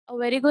A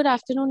very good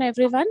afternoon,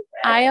 everyone.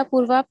 I,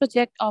 Apurva,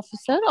 Project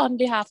Officer on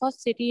behalf of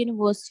City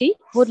University,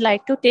 would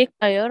like to take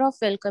pleasure of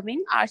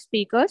welcoming our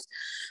speakers,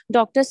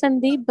 Dr.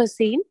 Sandeep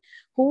Bhasin,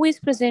 who is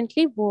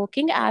presently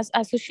working as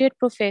Associate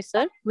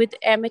Professor with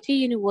MIT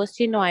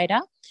University,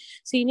 Noida,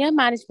 Senior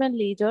Management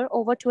Leader,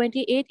 over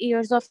 28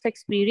 years of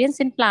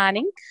experience in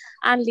planning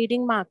and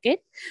leading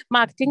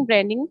marketing,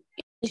 branding,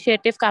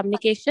 initiative,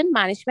 communication,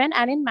 management,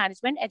 and in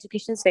management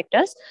education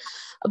sectors.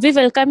 We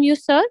welcome you,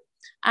 sir.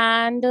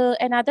 And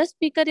another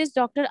speaker is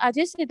Dr.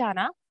 Ajay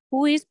Sidana,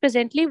 who is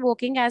presently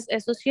working as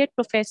Associate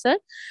Professor,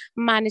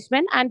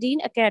 Management and Dean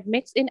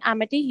Academics in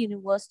Amity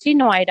University,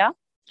 Noida.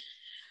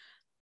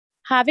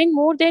 Having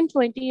more than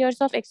 20 years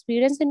of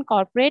experience in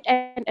corporate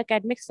and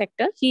academic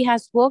sector, he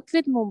has worked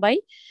with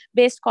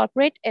Mumbai-based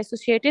corporate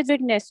associated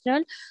with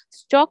National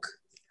Stock.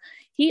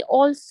 He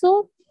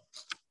also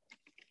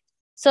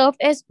served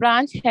as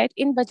branch head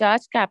in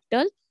Bajaj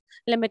Capital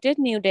Limited,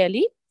 New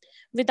Delhi.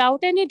 Without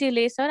any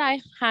delay, sir, I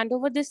hand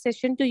over this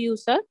session to you,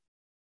 sir.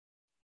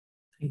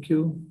 Thank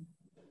you.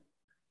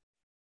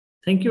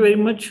 Thank you very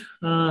much.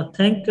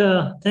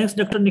 Thanks,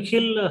 Dr.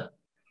 Nikhil.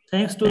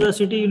 Thanks to the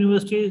City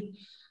University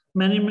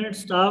management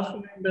staff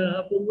and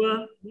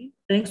Apurva.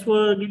 Thanks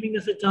for giving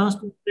us a chance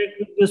to interact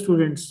with the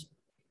students.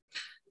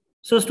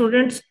 So,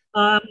 students,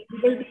 I'm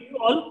audible to you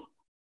all.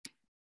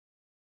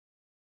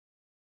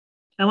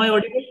 Am I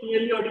audible?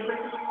 Clearly audible to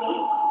you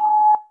all?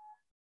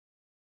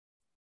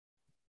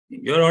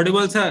 You're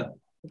audible, sir.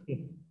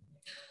 Okay.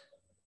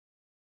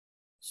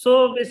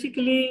 So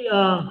basically,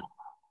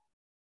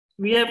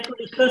 we have to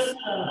discuss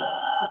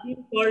a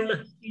thing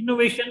called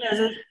innovation as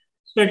a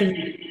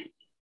strategy.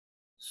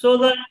 So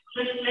let's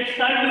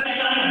start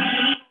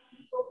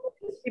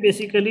with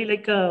basically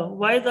like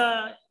why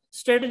the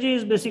strategy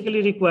is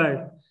basically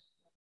required.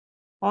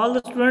 All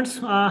the students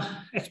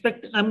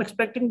I'm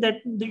expecting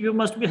that you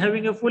must be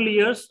having a full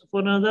years for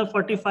another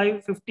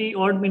 45-50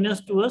 odd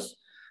minutes to us.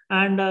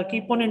 And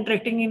keep on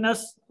interacting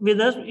with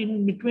us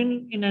in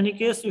between. In any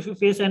case, if you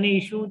face any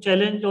issue,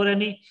 challenge, or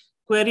any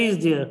queries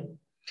there.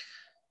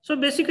 So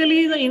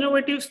basically, the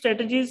innovative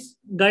strategies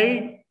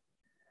guide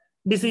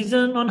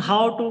decision on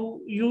how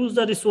to use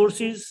the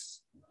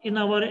resources in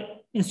our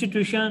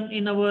institution,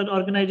 in our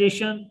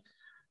organization,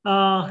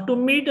 to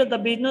meet the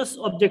business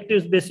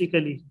objectives.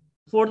 Basically,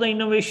 for the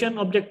innovation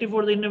objective,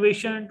 for the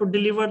innovation to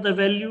deliver the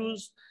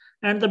values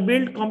and the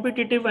build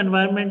competitive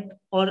environment,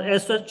 or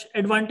as such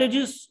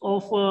advantages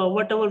of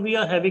whatever we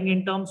are having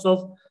in terms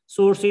of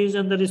sources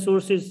and the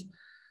resources.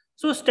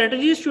 So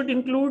strategies should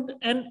include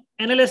an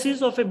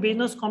analysis of a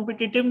business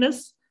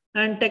competitiveness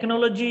and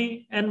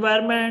technology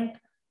environment,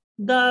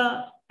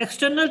 the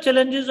external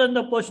challenges and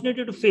the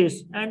opportunity to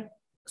face. And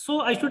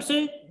so I should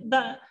say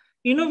the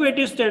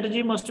innovative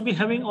strategy must be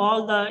having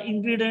all the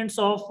ingredients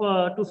of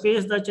to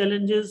face the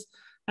challenges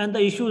and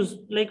the issues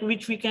like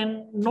which we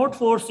can not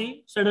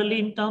foresee suddenly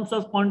in terms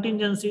of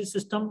contingency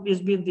system is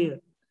being there.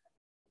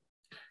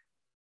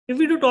 If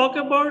we do talk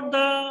about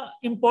the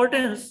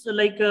importance,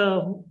 like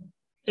a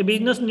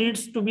business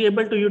needs to be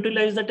able to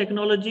utilize the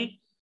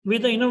technology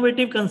with the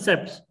innovative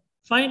concepts.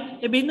 Fine,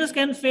 a business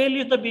can fail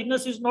if the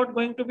business is not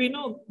going to be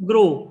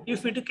grow.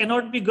 If it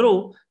cannot be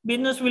grow,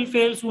 business will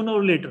fail sooner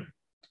or later.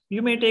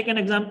 You may take an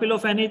example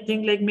of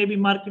anything like maybe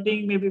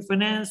marketing, maybe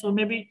finance, or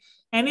maybe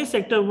any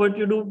sector what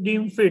you do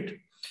deem fit.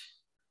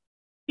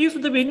 If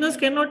the business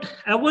cannot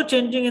ever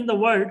changing in the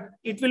world,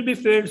 it will be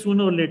failed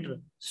sooner or later.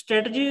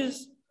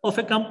 Strategies of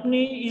a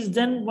company is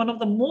then one of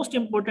the most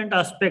important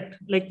aspect,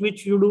 like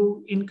which you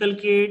do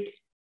inculcate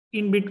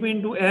in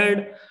between to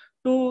add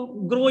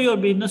to grow your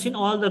business in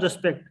all the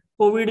respect.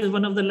 COVID is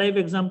one of the live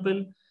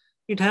example.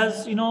 It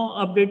has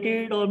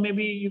updated, or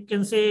maybe you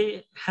can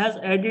say has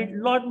added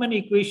lot many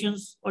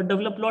equations or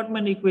developed lot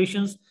many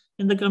equations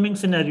in the coming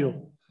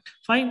scenario.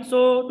 Fine.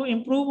 So to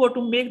improve or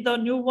to make the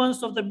new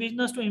ones of the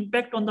business to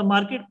impact on the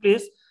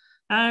marketplace,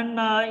 and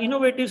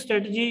innovative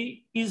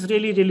strategy is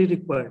really, really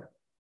required.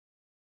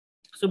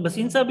 So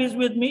Bhasin Sahab is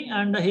with me,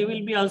 and he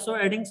will be also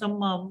adding some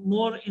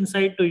more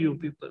insight to you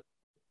people.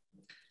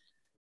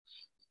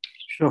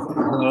 Sure.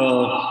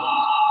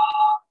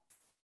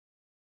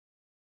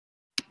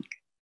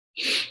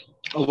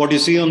 What you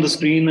see on the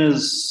screen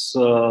is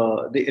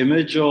the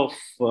image of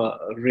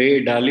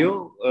Ray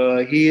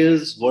Dalio. He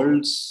is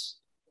world's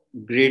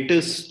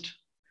greatest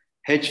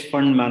hedge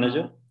fund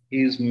manager.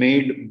 He's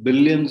made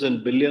billions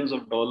and billions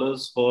of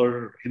dollars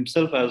for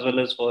himself as well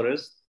as for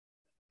his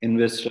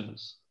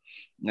investors.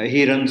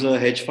 He runs a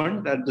hedge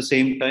fund. At the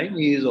same time,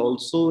 he is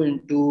also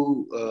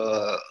into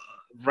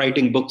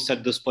writing books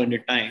at this point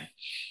in time.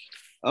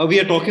 We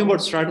are talking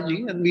about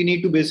strategy, and we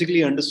need to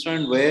basically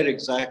understand where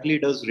exactly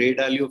does Ray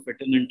Dalio fit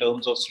in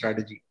terms of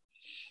strategy.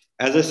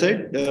 As I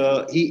said,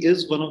 he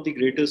is one of the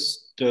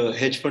greatest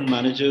hedge fund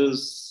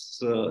managers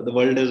the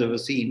world has ever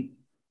seen.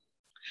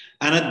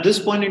 And at this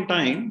point in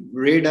time,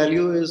 Ray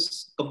Dalio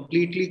is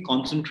completely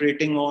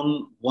concentrating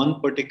on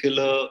one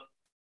particular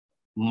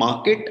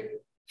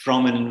market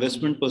from an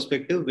investment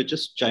perspective, which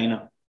is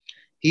China.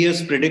 He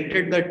has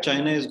predicted that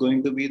China is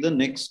going to be the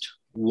next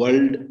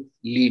world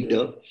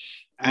leader.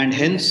 And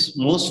hence,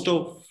 most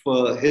of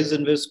his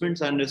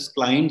investments and his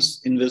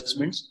clients'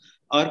 investments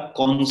are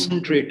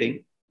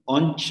concentrating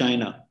on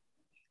China.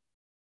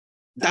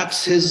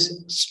 That's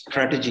his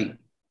strategy.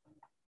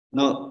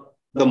 Now,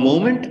 the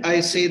moment I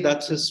say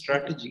that's his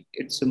strategy,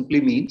 it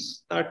simply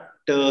means that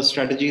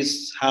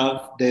strategies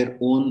have their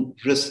own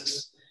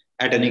risks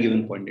at any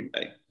given point in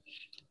time.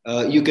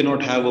 You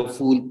cannot have a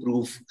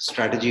foolproof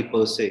strategy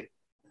per se.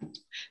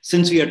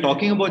 Since we are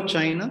talking about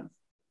China,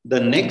 the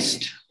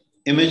next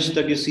image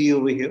that you see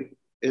over here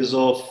is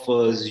of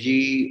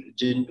Xi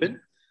Jinping,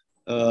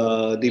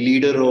 the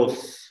leader of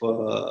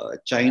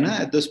China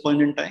at this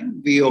point in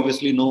time. We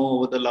obviously know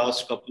over the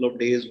last couple of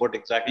days what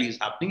exactly is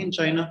happening in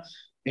China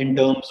in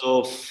terms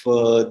of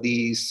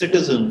the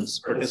citizens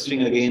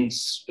protesting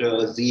against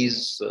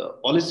Xi's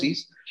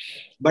policies.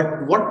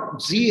 But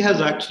what Xi has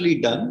actually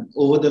done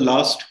over the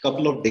last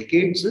couple of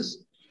decades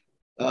is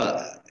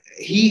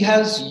he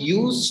has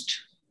used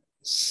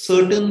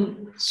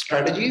certain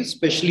strategies,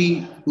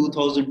 especially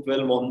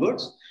 2012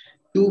 onwards,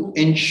 to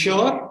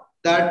ensure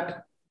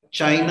that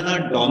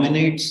China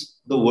dominates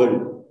the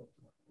world.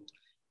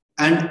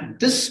 And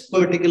this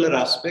particular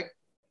aspect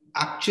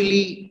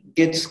actually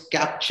gets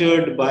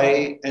captured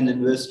by an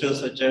investor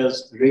such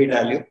as Ray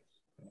Dalio,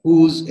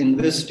 who's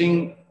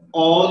investing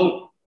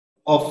all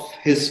of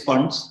his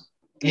funds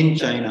in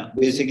China.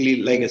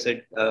 Basically, like I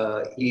said,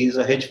 he is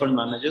a hedge fund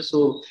manager.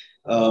 So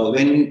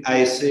when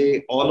I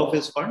say all of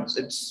his funds,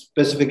 it's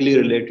specifically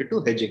related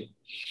to hedging.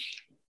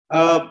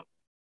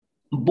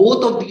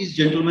 Both of these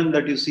gentlemen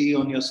that you see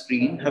on your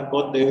screen have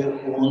got their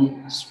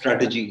own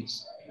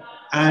strategies.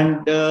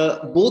 And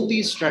both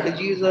these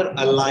strategies are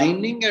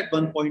aligning at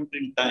one point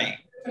in time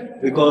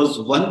because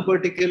one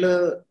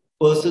particular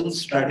person's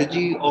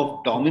strategy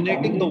of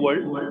dominating the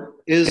world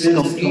is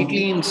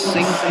completely in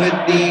sync with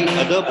the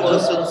other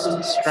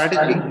person's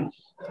strategy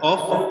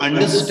of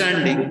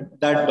understanding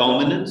that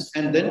dominance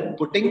and then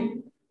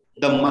putting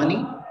the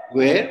money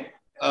where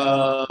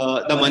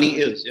the money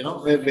is,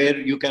 where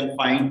you can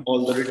find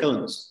all the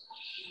returns.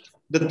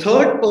 The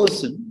third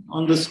person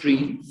on the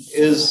screen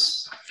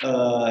is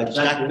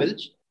Jack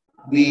Welch,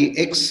 the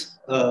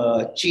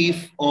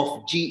ex-chief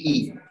of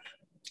GE.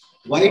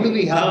 Why do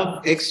we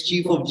have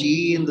ex-chief of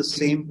GE in the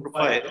same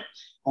profile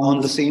on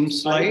the same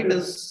slide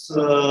is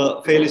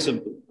fairly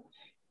simple.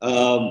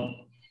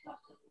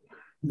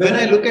 When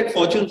I look at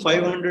Fortune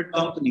 500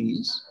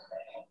 companies,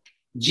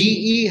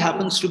 GE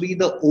happens to be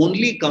the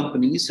only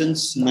company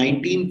since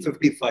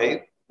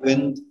 1955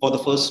 when for the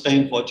first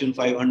time Fortune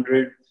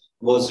 500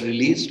 was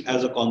released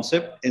as a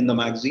concept in the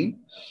magazine.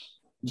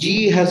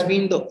 GE has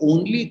been the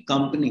only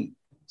company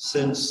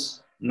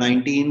since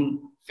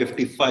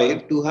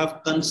 1955 to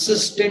have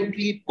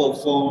consistently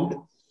performed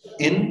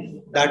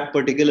in that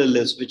particular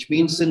list, which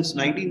means since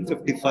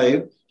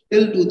 1955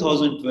 till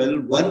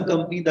 2012, one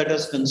company that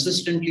has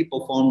consistently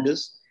performed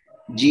is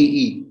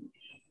GE.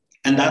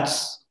 And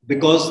that's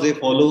because they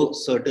follow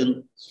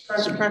certain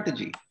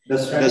strategy.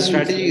 The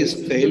strategy is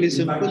fairly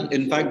simple.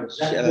 In fact,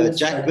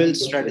 Jack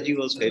Welch's strategy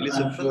was fairly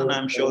simple, and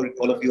I'm sure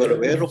all of you are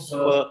aware of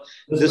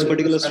this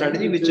particular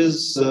strategy, which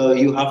is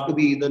you have to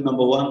be either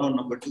number one or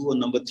number two or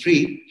number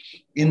three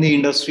in the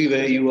industry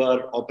where you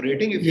are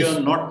operating. If you are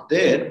not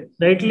there,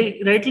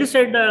 rightly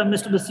said,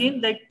 Mr.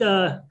 Bhasin,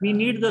 that we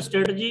need the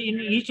strategy in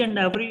each and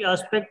every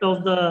aspect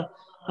of the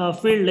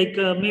field. Like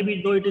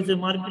maybe though it is a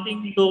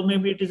marketing, though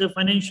maybe it is a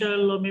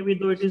financial, or maybe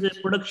though it is a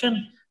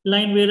production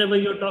line, wherever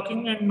you're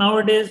talking. And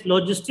nowadays,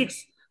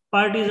 logistics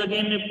part is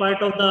again a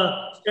part of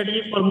the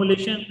strategy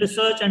formulation,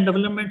 research and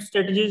development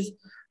strategies,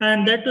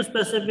 and that too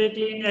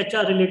specifically in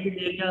HR related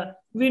area.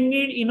 We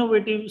need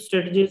innovative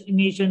strategies in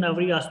each and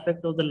every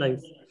aspect of the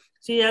life.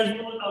 See, as we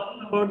were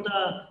talking about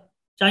the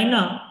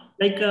China,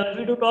 like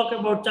we do talk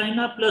about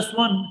China plus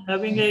one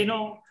having a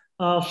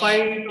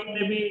fight or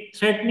maybe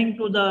threatening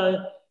to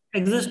the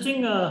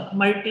existing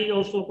mighty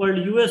also called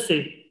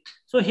USA.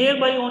 So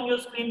hereby on your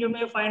screen you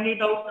may find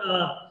it out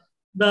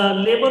the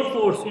labor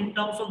force in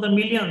terms of the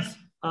millions.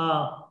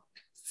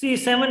 See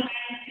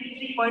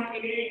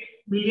 793.88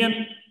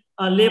 million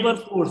labor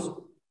force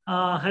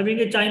having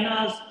a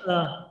China's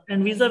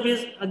and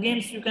vis-a-vis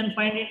against you can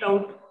find it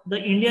out the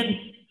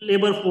Indian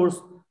labor force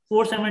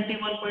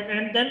 471 point,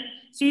 and then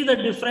see the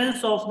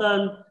difference of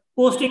the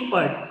costing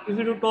part. If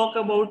you talk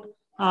about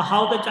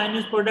how the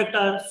Chinese product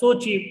are so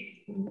cheap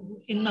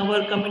in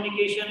our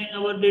communication, in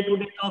our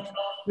day-to-day talks,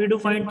 we do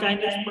find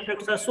Chinese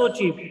products are so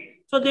cheap.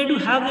 So they do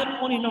have their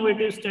own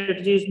innovative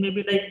strategies,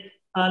 maybe like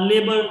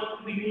labor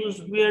to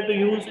use, where to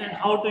use, and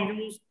how to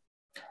use.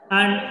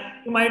 And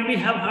you might be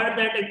have heard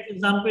that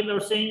example or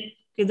saying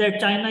that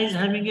China is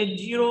having a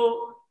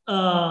zero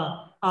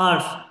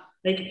hours,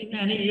 like in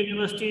any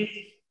universities,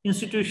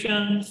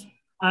 institutions,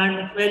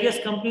 and various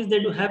companies, they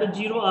do have a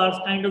 0 hours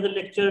kind of the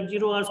lecture,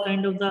 0 hours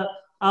kind of the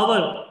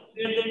hour,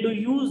 where they do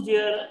use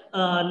their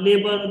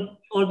labor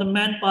or the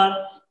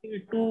manpower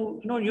to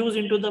use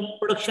into the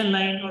production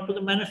line or to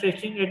the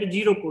manufacturing at a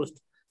zero cost.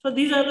 So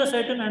these are the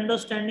certain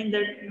understanding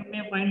that you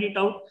may find it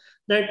out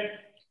that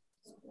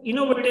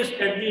innovative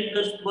strategy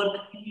does work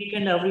in each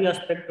and every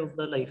aspect of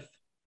the life.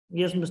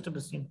 Yes, Mr.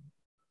 Bhasin.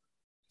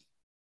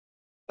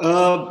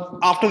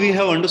 After we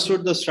have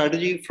understood the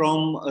strategy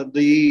from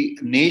the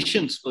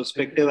nation's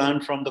perspective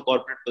and from the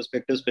corporate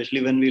perspective,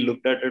 especially when we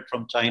looked at it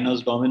from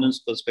China's dominance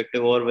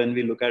perspective or when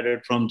we look at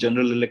it from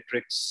General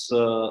Electric's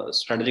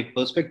strategic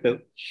perspective,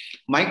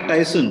 Mike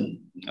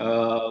Tyson,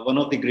 one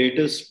of the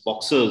greatest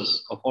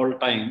boxers of all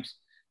times,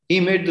 he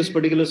made this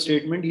particular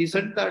statement. He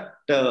said that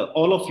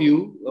all of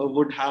you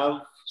would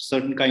have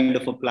certain kind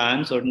of a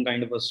plan, certain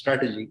kind of a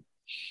strategy.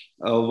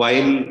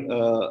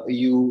 While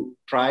you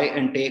try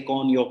and take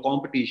on your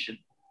competition,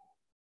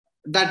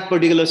 that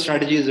particular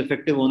strategy is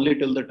effective only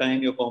till the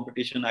time your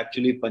competition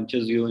actually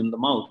punches you in the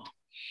mouth.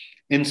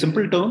 In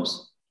simple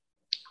terms,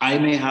 I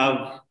may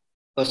have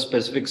a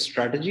specific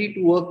strategy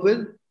to work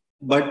with,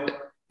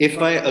 but if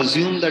I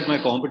assume that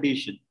my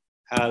competition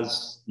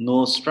has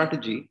no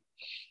strategy,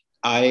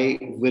 I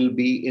will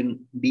be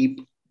in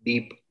deep,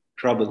 deep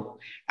trouble.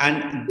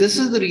 And this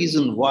is the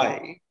reason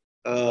why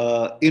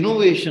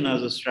innovation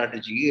as a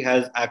strategy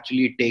has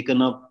actually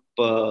taken up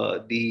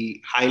the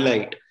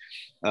highlight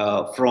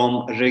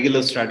from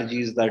regular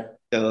strategies that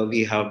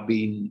we have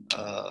been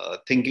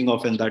thinking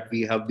of and that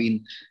we have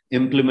been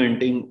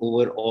implementing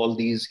over all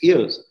these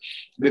years.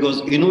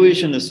 Because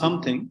innovation is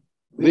something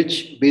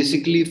which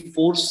basically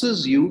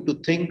forces you to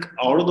think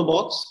out of the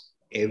box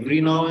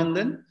every now and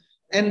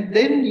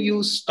then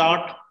you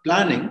start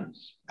planning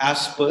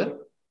as per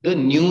the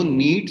new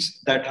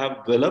needs that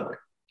have developed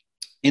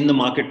in the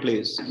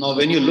marketplace. Now,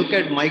 when you look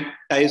at Mike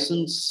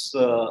Tyson's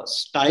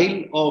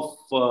style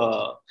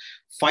of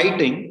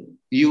fighting,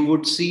 you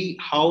would see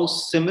how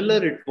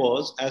similar it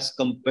was as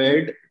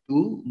compared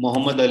to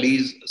Muhammad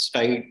Ali's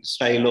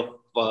style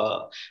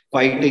of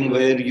fighting,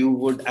 where you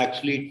would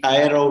actually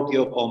tire out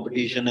your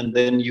competition and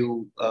then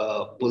you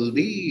pull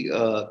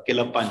the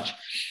killer punch.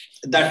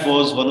 That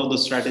was one of the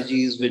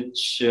strategies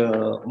which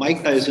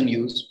Mike Tyson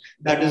used.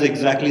 That is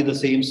exactly the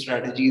same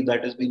strategy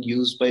that has been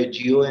used by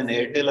Jio and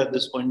Airtel at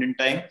this point in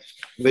time,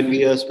 when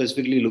we are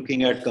specifically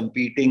looking at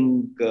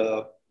competing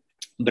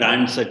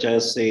brands such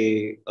as,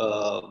 say,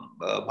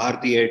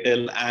 Bharti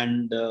Airtel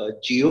and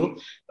Jio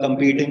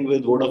competing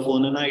with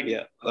Vodafone and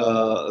Idea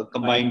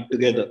combined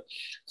together.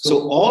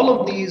 So all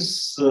of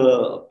these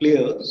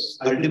players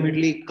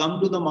ultimately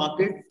come to the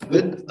market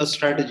with a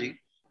strategy.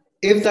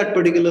 If that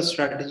particular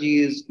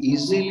strategy is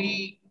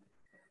easily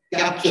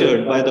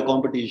captured by the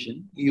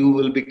competition, you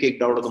will be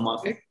kicked out of the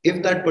market.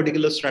 If that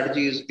particular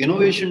strategy is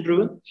innovation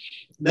driven,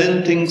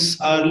 then things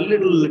are a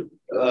little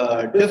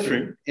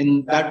different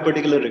in that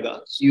particular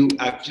regards. You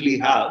actually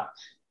have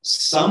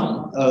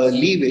some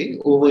leeway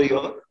over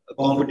your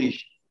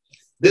competition.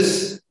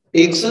 This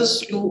takes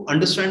us to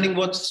understanding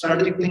what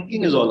strategic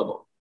thinking is all about.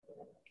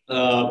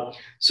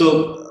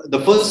 So the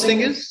first thing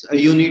is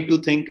you need to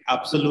think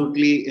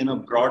absolutely in a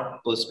broad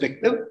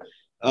perspective.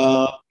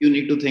 You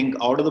need to think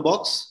out of the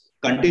box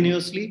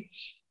continuously.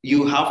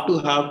 You have to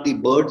have the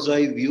bird's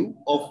eye view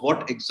of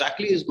what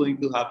exactly is going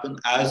to happen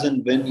as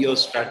and when your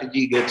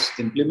strategy gets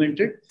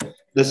implemented.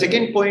 The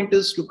second point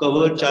is to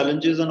cover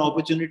challenges and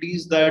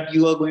opportunities that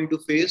you are going to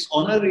face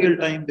on a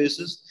real-time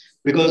basis,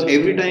 because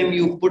every time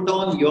you put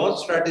on your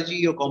strategy,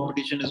 your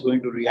competition is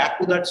going to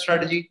react to that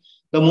strategy.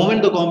 The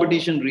moment the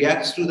competition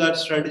reacts to that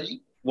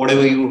strategy,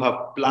 whatever you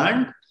have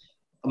planned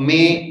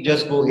may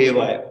just go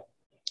haywire,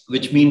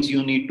 which means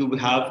you need to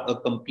have a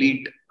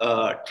complete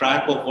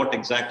track of what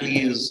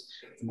exactly is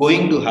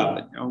going to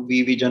happen. You know,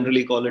 we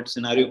generally call it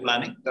scenario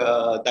planning.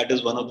 That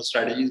is one of the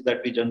strategies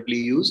that we generally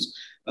use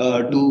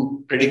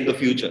to predict the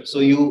future. So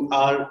you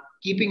are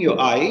keeping your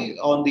eye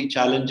on the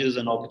challenges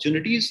and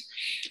opportunities.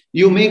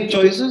 You make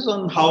choices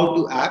on how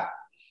to act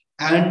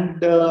and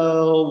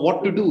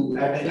what to do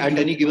at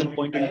any given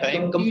point in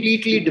time,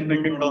 completely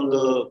dependent on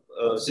the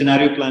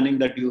scenario planning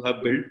that you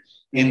have built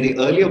in the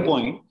earlier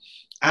point.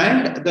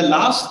 And the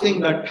last thing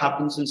that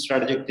happens in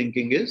strategic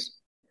thinking is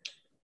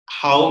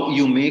how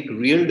you make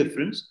real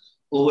difference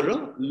over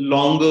a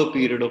longer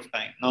period of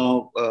time.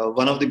 Now,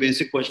 one of the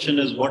basic question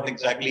is what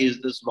exactly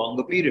is this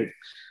longer period?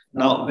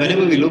 Now,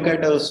 whenever we look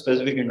at a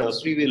specific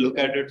industry, we look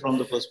at it from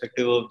the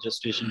perspective of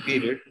gestation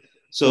period.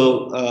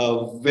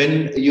 So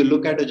when you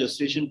look at a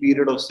gestation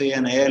period of, say,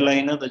 an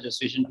airliner, the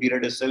gestation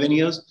period is 7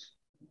 years.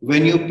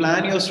 When you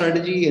plan your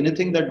strategy,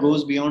 anything that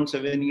goes beyond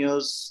 7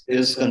 years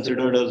is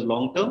considered as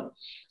long term.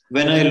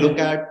 When I look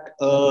at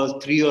a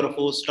 3 or a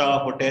 4-star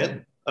hotel,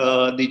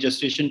 the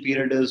gestation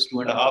period is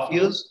 2.5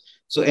 years.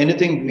 So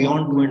anything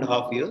beyond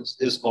 2.5 years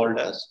is called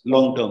as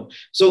long term.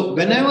 So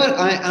whenever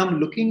I am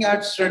looking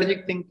at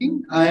strategic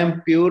thinking, I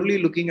am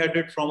purely looking at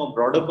it from a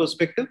broader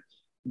perspective,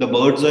 the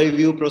bird's eye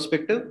view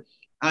perspective.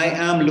 I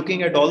am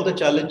looking at all the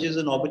challenges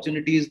and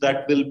opportunities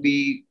that will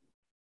be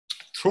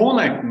thrown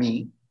at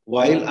me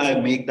while I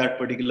make that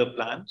particular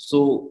plan.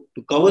 So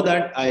to cover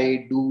that,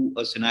 I do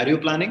a scenario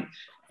planning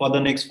for the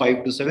next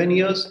 5 to 7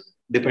 years,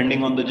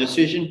 depending on the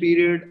gestation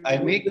period. I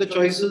make the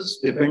choices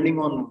depending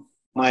on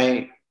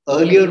my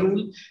earlier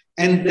rule,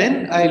 and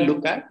then I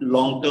look at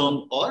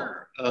long-term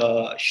or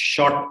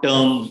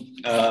short-term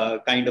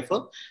kind of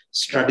a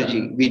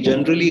strategy. We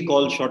generally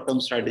call short-term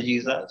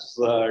strategies as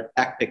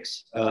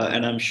tactics,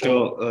 and I'm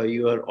sure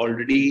you are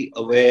already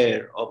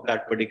aware of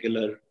that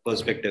particular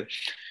perspective.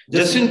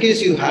 Just in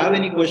case you have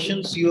any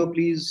questions,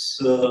 please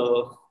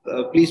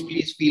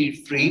feel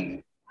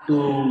free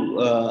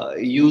to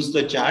use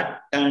the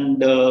chat,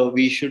 and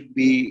we should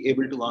be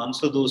able to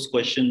answer those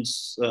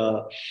questions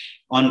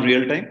on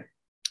real time.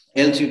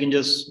 Else, you can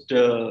just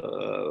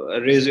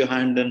raise your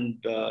hand,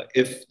 and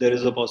if there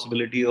is a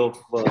possibility of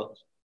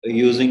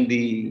using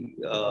the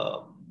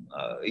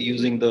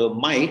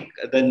mic,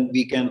 then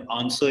we can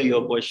answer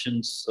your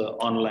questions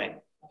online.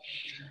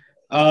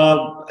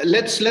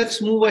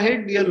 Let's move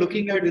ahead. We are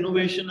looking at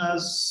innovation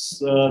as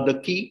the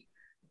key.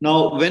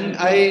 Now, when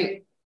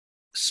I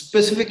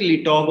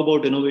specifically talk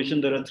about innovation,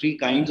 there are three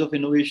kinds of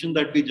innovation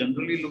that we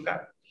generally look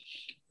at.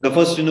 The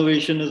first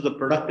innovation is the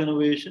product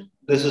innovation.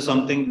 This is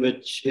something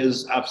which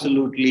is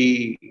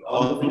absolutely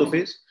on the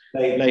face.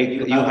 Like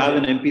you have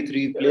an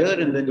MP3 player,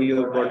 and then you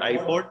have got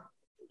iPod.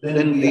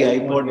 Then the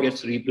iPod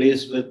gets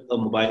replaced with a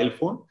mobile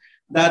phone.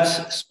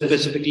 That's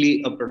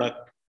specifically a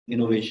product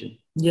innovation.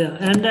 Yeah,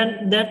 and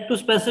then that too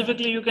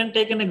specifically, you can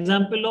take an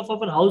example of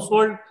our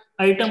household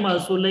item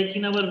also. Like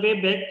in our way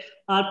back,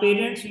 our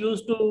parents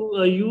used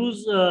to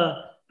use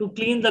to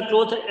clean the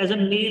clothes as a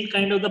nail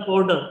kind of the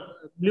powder,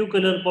 blue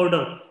color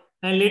powder.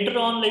 And later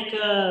on, like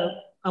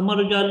Amar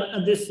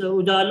Ujala, this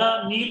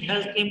Ujala Neil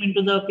has came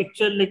into the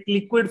picture like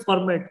liquid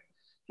format.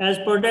 As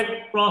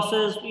product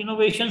process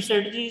innovation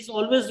strategy is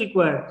always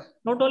required.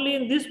 Not only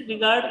in this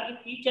regard, in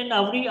each and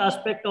every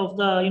aspect of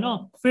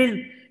the field,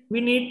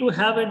 we need to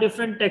have a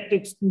different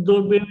tactics.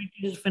 Though maybe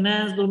it is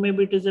finance, though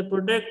maybe it is a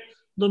product,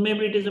 though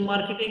maybe it is a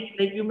marketing.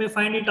 Like you may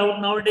find it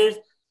out nowadays.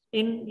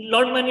 In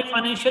lot many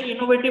financial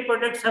innovative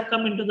products have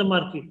come into the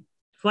market.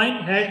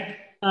 Fine had.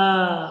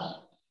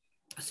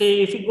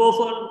 Say if you go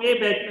for way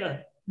back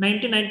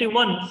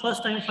 1991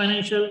 first time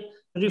financial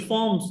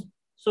reforms,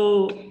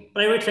 so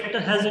private sector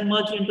has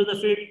emerged into the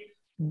field.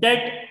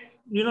 Debt,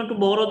 to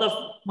borrow the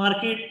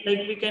market,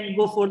 like we can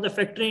go for the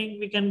factoring,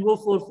 we can go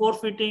for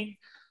forfeiting.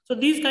 So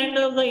these kind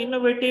of the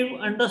innovative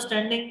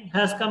understanding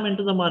has come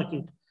into the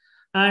market.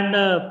 And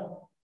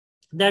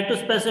that to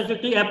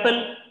specifically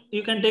Apple,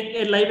 you can take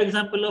a live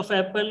example of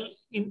Apple.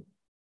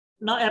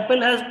 Now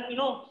Apple has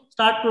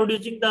start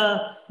producing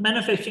the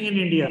manufacturing in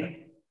India.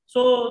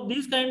 So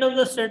these kind of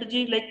the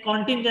strategy, like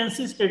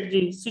contingency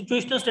strategy,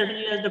 situational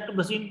strategy, as Dr.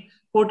 Bhasin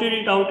quoted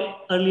it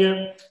out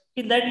earlier,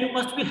 is that you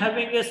must be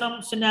having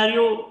some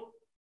scenario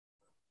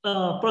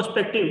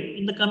perspective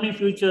in the coming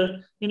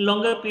future, in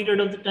longer period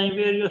of the time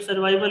where your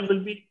survival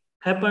will be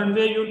happen,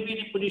 where you will be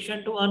in a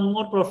position to earn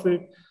more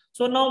profit.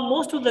 So now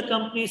most of the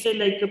companies, say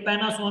like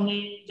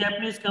Panasonic,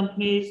 Japanese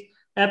companies,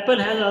 Apple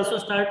has also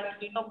started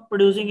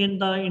producing in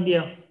the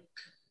India.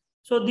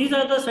 So these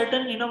are the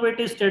certain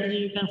innovative strategy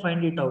you can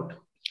find it out.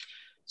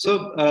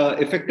 So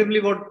effectively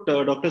what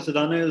Dr.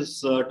 Sidana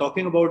is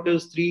talking about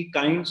is three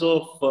kinds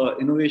of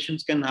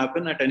innovations can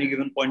happen at any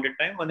given point in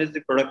time. One is the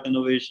product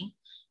innovation,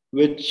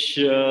 which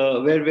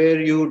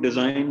where you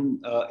design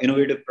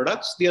innovative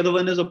products. The other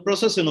one is a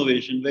process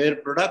innovation, where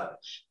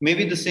product may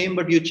be the same,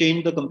 but you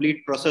change the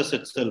complete process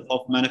itself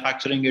of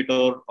manufacturing it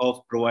or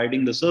of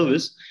providing the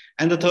service.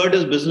 And the third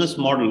is business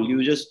model.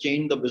 You just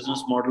change the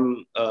business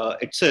model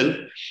itself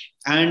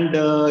and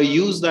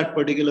use that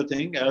particular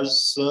thing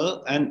as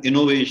an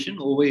innovation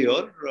over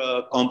your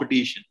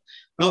competition.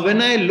 Now,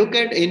 when I look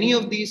at any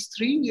of these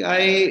three,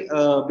 I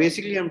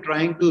basically am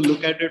trying to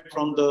look at it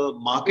from the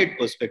market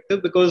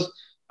perspective, because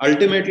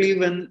ultimately,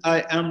 when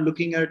I am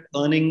looking at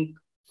earning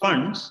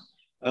funds,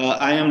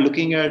 I am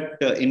looking at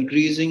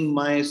increasing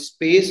my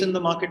space in the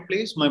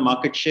marketplace, my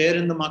market share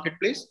in the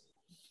marketplace.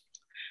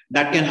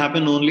 That can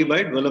happen only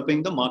by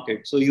developing the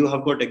market. So you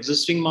have got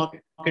existing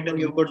market and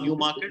you've got new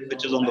market,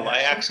 which is on the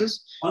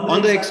y-axis. On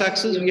the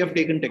x-axis, we have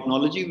taken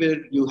technology,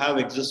 where you have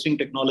existing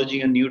technology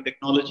and new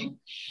technology.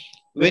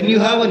 When you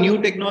have a new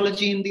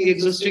technology in the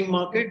existing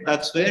market,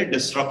 that's where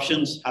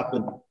disruptions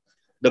happen.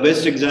 The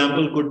best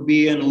example could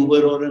be an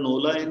Uber or an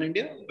Ola in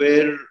India,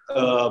 where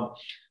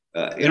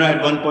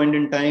at one point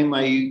in time,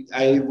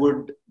 I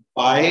would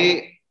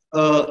buy.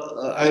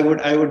 I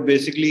would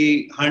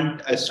basically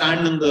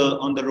stand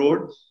on the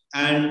road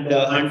and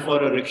hunt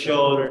for a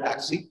rickshaw or a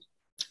taxi.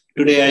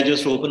 Today, I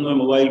just open my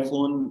mobile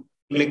phone,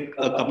 click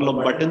a couple of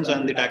buttons,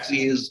 and the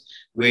taxi is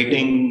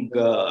waiting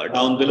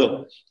down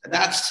below.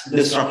 That's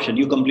disruption.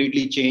 You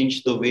completely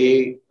change the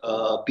way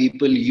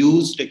people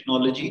use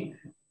technology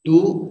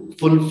to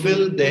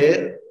fulfill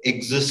their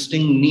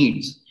existing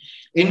needs.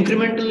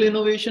 Incremental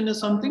innovation is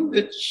something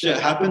which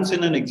happens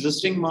in an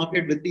existing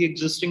market with the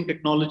existing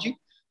technology.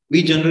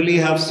 We generally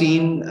have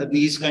seen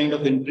these kind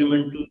of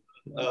incremental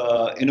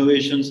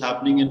innovations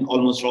happening in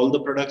almost all the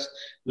products,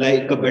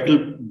 like a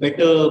better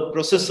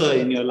processor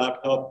in your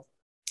laptop,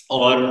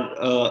 or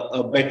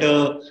a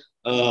better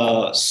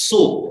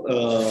soap,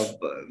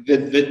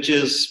 which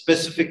is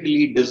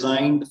specifically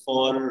designed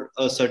for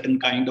a certain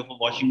kind of a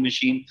washing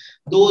machine.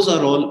 Those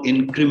are all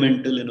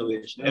incremental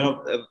innovation.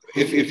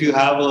 If you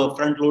have a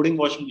front-loading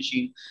washing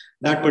machine,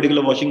 that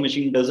particular washing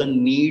machine doesn't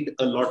need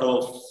a lot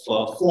of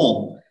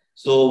foam.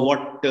 So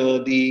what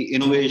the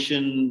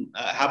innovation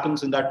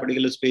happens in that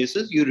particular space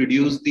is you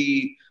reduce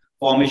the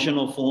formation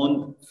of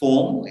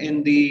foam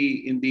in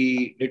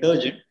the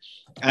detergent,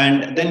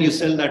 and then you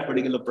sell that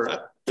particular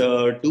product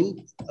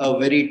to a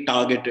very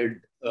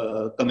targeted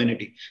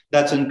community.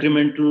 That's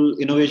incremental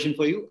innovation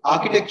for you.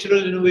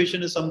 Architectural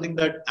innovation is something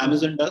that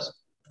Amazon does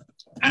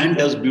and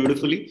does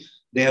beautifully.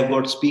 They have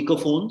got speaker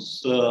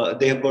phones.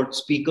 They have got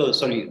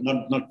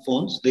not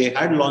phones. They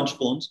had launched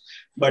phones,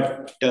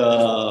 but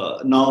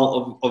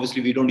now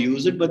obviously we don't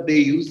use it. But they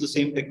use the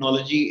same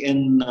technology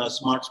in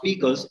smart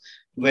speakers,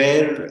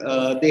 where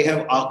they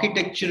have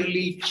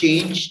architecturally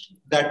changed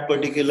that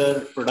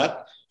particular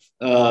product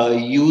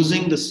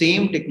using the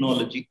same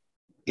technology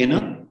in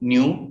a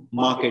new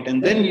market.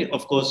 And then,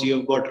 of course, you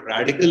have got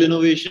radical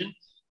innovation.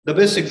 The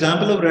best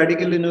example of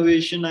radical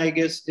innovation, I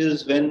guess,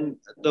 is when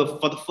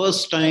for the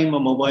first time a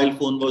mobile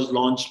phone was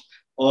launched,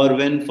 or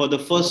when for the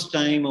first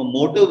time a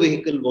motor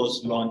vehicle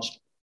was launched.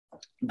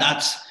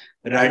 That's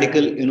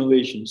radical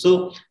innovation.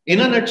 So, in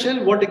a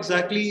nutshell, what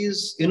exactly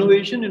is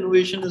innovation?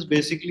 Innovation is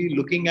basically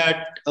looking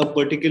at a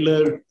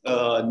particular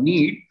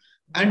need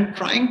and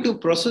trying to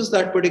process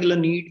that particular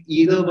need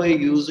either by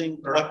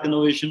using product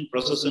innovation,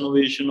 process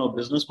innovation, or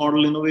business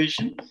model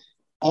innovation.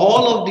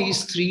 All of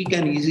these three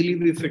can easily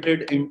be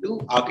fitted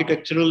into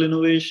architectural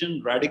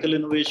innovation, radical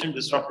innovation,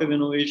 disruptive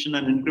innovation,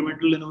 and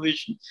incremental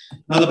innovation.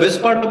 Now, the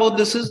best part about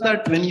this is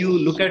that when you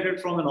look at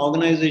it from an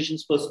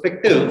organization's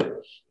perspective,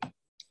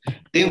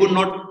 they would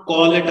not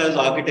call it as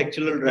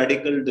architectural,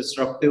 radical,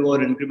 disruptive, or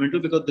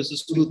incremental, because this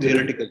is too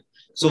theoretical.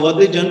 So what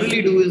they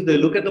generally do is they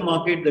look at the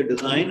market, they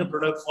design a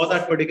product for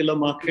that particular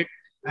market,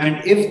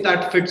 and if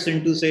that fits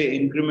into, say,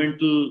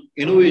 incremental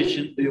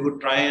innovation, they would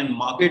try and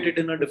market it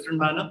in a different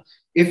manner.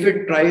 If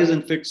it tries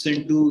and fits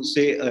into,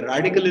 say, a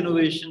radical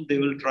innovation, they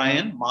will try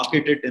and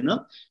market it in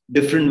a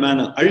different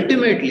manner.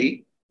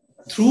 Ultimately,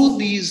 through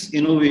these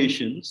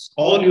innovations,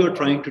 all you're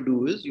trying to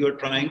do is you're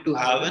trying to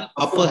have an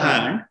upper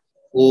hand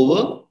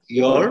over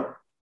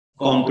your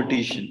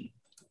competition.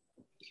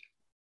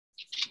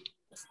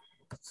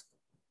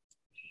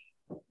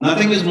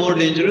 Nothing is more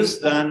dangerous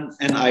than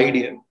an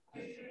idea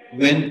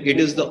when it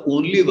is the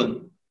only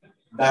one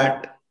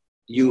that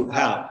you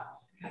have.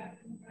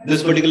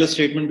 This particular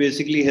statement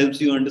basically helps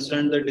you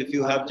understand that if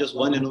you have just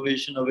one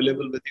innovation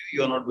available with you,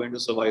 you are not going to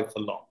survive for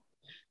long,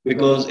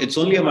 because it's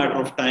only a matter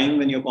of time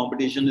when your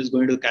competition is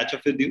going to catch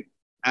up with you.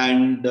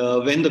 And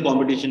when the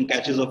competition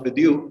catches up with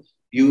you,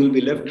 you will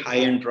be left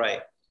high and dry.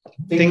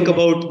 Think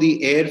about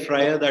the air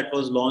fryer that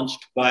was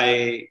launched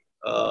by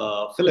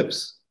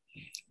Philips.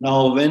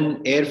 Now,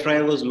 when air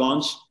fryer was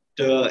launched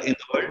in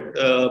the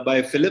world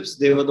by Philips,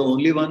 they were the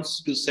only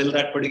ones to sell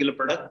that particular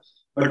product.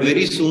 But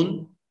very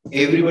soon,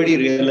 everybody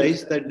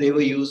realized that they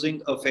were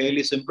using a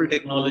fairly simple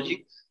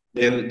technology.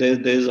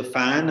 There's a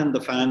fan, and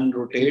the fan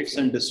rotates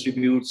and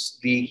distributes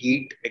the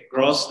heat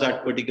across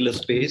that particular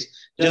space,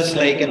 just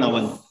like an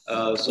oven.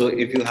 So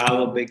if you have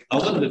a big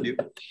oven with you,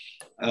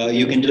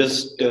 you can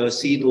just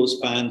see those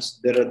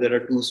fans. There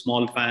are two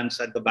small fans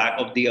at the back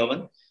of the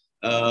oven.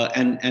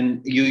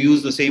 And you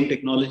use the same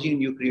technology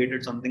and you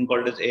created something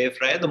called as air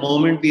fryer. The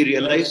moment we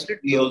realized it,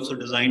 we also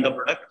designed a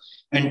product.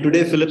 And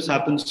today Philips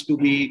happens to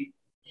be,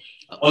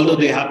 although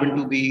they happen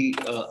to be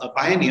a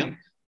pioneer,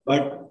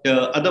 but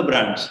other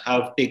brands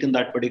have taken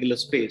that particular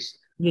space.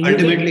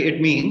 Ultimately, it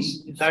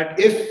means that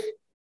if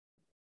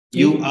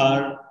you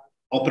are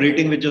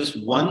operating with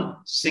just one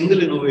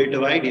single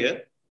innovative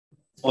idea,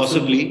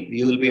 possibly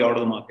you will be out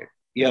of the market.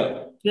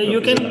 Yeah, you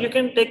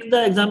can take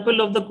the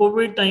example of the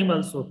COVID time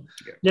also.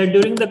 Yeah. That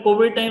during the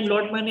COVID time,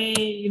 lot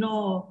many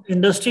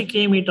industry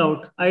came it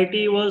out.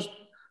 IT was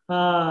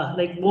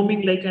like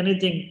booming like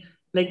anything.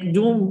 Like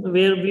Zoom,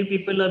 where we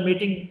people are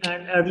meeting,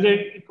 and earlier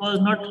it was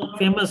not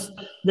famous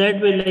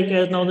that way. Like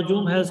as now the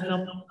Zoom has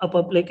come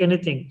up like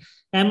anything.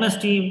 MS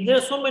Team. There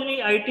are so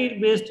many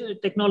IT based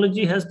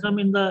technology has come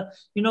in the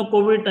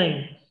COVID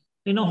time.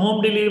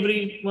 Home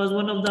delivery was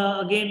one of the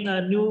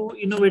again new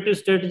innovative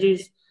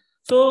strategies.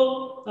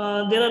 So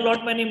there are a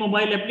lot many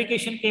mobile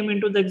application came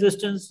into the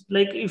existence.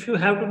 Like if you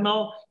have to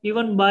now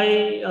even buy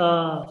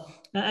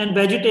and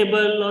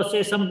vegetable or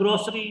say some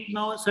grocery,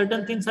 now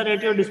certain things are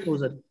at your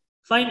disposal.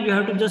 Fine, you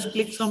have to just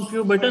click some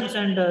few buttons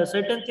and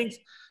certain things.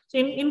 So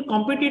in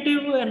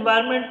competitive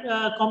environment,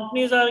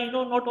 companies are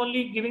not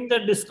only giving the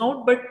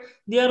discount, but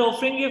they are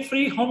offering a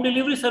free home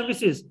delivery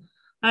services.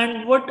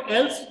 And what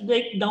else?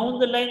 Like down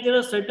the line, there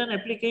are certain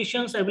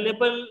applications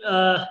available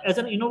as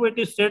an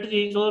innovative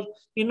strategies or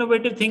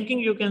innovative thinking,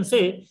 you can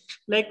say,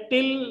 like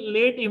till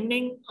late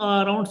evening,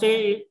 around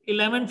say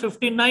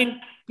 11:59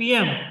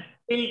 p.m.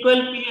 till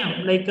 12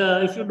 p.m. Like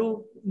if you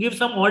do give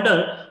some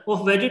order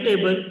of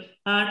vegetable,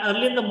 and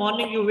early in the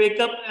morning you wake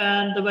up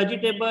and the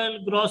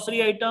vegetable,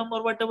 grocery item,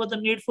 or whatever the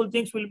needful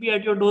things will be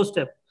at your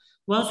doorstep.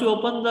 Once you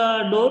open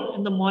the door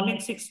in the morning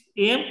 6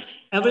 a.m.,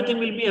 everything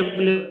will be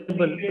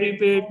available.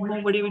 Prepaid,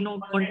 nobody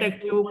will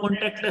contact you,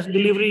 contactless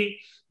delivery.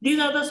 These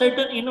are the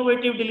certain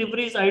innovative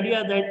deliveries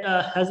idea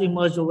that has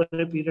emerged over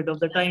a period of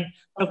the time.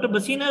 Dr.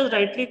 Bhasin has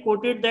rightly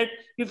quoted that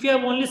if you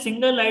have only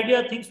single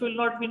idea, things will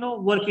not,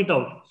 work it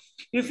out.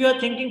 If you are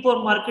thinking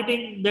for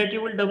marketing, that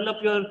you will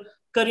develop your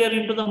career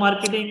into the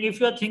marketing. If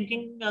you are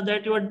thinking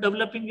that you are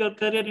developing your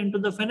career into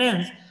the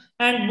finance,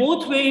 and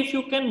both way, if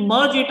you can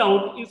merge it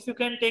out, if you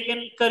can take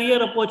a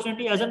career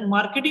opportunity as a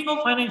marketing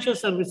of financial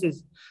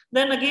services,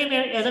 then again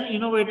as an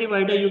innovative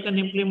idea you can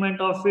implement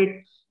of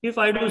it. If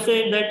I do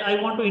say that I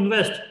want to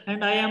invest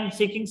and I am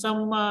seeking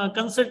some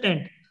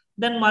consultant,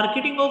 then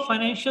marketing of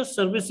financial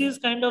services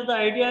kind of the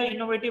idea,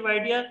 innovative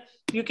idea,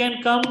 you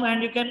can come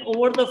and you can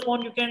over the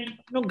phone you can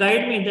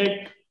guide me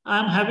that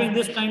I'm having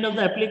this kind of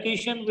the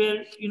application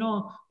where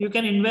you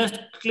can invest,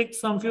 click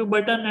some few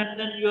button and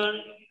then your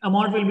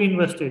amount will be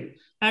invested.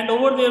 And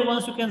over there,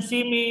 once you can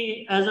see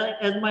me as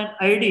my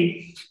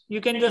ID,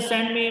 you can just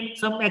send me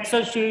some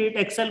Excel sheet,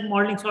 Excel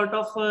modeling sort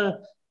of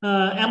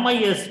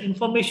MIS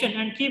information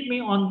and keep me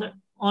on the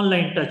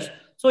online touch.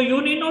 So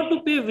you need not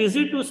to pay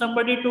visit to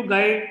somebody to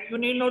guide. You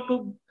need not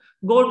to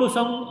go to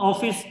some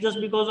office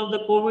just because of the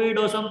COVID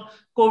or some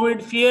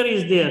COVID fear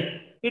is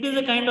there. It is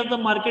a kind of the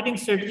marketing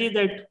strategy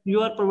that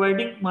you are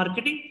providing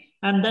marketing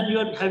and then you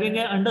are having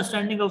an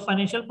understanding of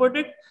financial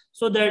product.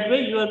 So that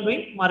way you are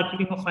doing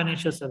marketing of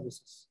financial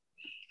services.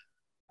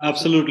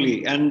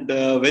 Absolutely. And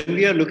when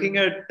we are looking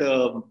at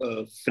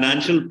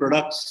financial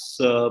products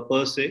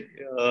per se,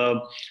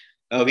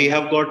 we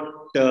have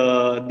got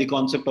the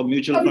concept of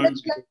mutual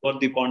funds, we have got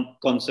the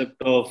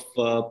concept of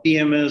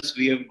PMS,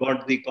 we have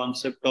got the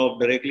concept of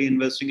directly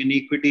investing in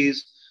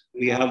equities,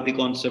 we have the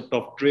concept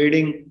of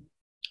trading.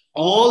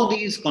 All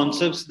these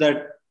concepts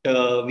that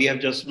we have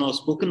just now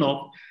spoken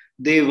of,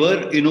 they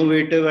were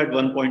innovative at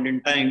one point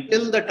in time,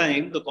 till the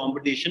time the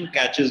competition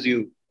catches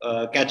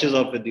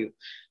up with you.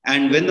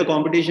 And when the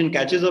competition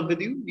catches up with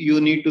you, you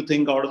need to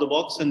think out of the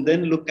box and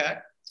then look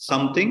at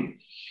something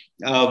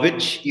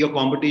which your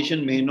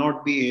competition may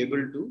not be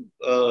able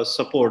to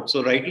support.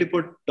 So rightly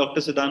put,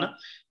 Dr. Sidana,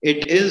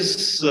 it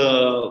is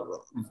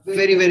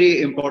very,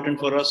 very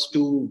important for us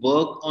to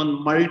work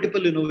on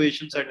multiple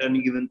innovations at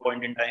any given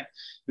point in time.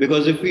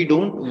 Because if we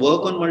don't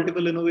work on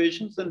multiple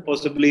innovations, then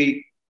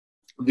possibly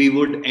we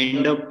would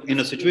end up in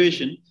a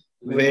situation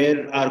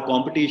where our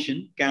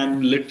competition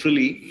can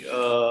literally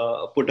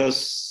put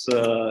us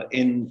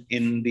in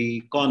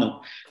the corner.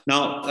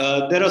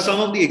 Now, there are some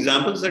of the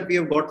examples that we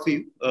have got for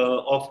you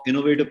of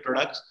innovative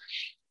products.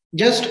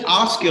 Just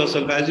ask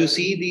yourself, as you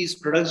see these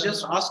products,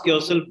 just ask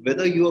yourself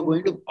whether you are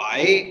going to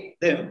buy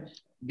them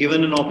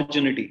given an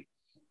opportunity.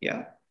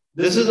 Yeah,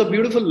 this is a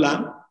beautiful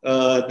lamp.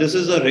 This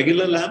is a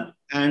regular lamp,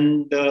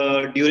 and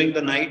during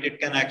the night, it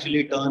can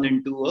actually turn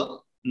into a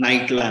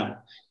night lamp.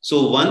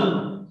 So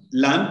one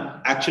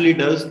lamp actually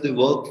does the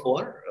work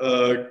for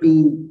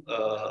two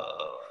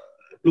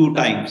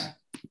times.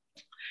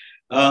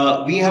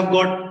 We have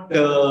got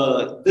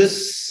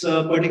this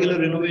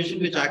particular innovation,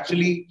 which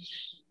actually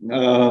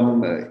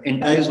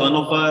enticed one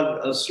of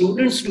our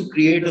students to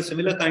create a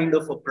similar kind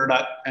of a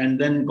product and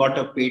then got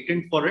a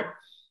patent for it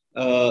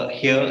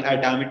here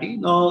at Amity.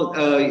 Now,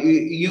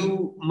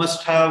 you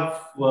must have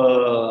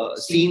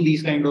seen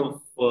these kind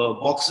of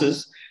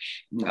boxes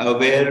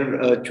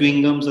where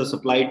chewing gums are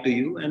supplied to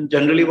you. And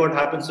generally what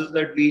happens is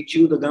that we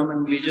chew the gum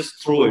and we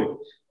just throw it,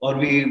 or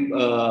we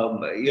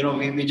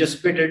just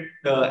spit it,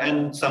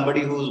 and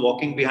somebody who's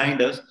walking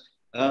behind us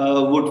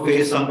would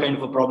face some kind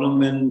of a problem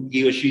when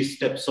he or she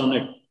steps on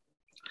it.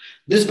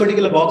 This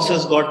particular box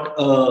has got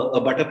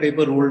a butter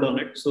paper rolled on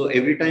it. So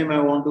every time I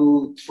want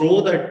to throw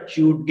that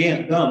chewed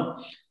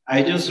gum,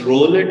 I just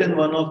roll it in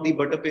one of the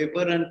butter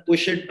paper and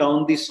push it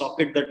down the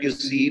socket that you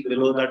see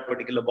below that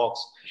particular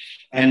box.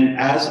 And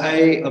as I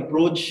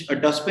approach a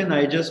dustbin,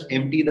 I just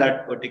empty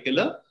that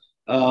particular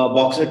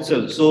box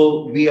itself.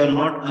 So we are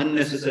not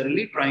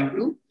unnecessarily trying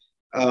to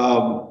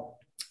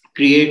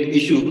create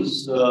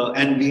issues,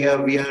 and we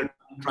are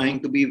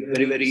trying to be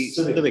very, very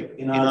specific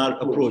in our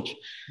approach.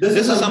 This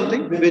is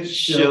something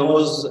which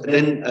was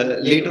then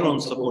later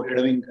on supported.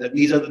 I mean,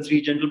 these are the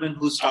three gentlemen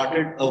who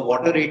started a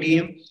water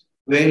ATM,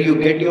 where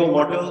you get your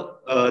water,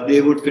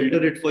 they would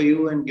filter it for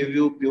you and give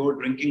you pure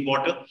drinking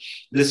water.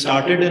 This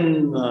started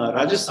in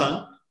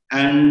Rajasthan,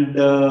 and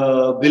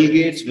Bill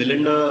Gates,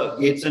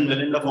 Gates and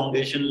Melinda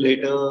Foundation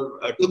later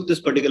took this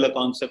particular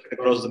concept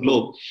across the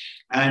globe.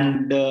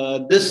 And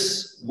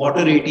this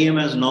water ATM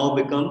has now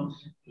become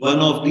one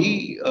of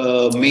the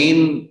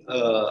main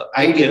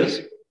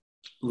ideas,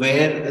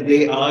 where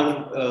they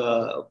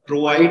are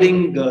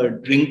providing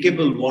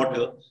drinkable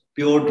water,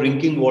 pure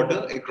drinking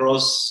water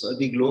across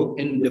the globe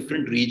in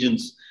different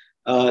regions.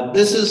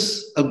 This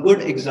is a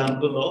good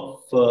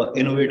example of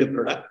innovative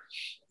product.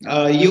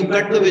 You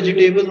cut the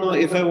vegetable. Now,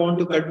 if I want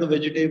to cut the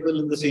vegetable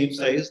in the same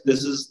size,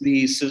 this is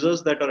the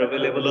scissors that are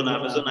available on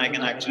Amazon. I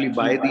can actually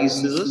buy these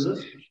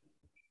scissors.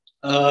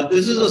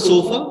 This is a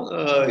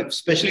sofa,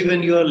 especially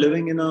when you are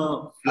living in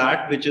a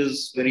flat which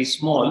is very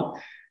small.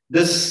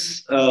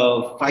 This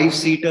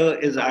 5-seater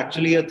is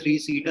actually a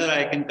 3-seater.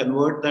 I can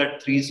convert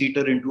that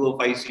 3-seater into a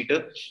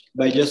 5-seater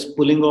by just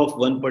pulling off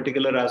one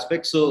particular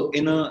aspect. So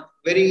in a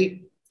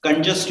very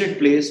congested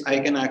place, I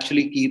can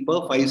actually keep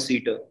a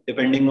 5-seater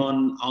depending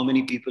on how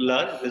many people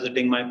are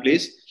visiting my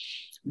place.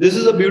 This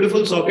is a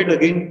beautiful socket.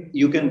 Again,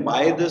 you can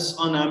buy this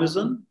on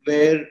Amazon,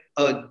 where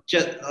a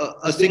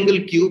single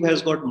cube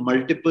has got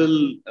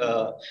multiple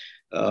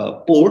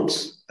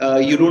ports.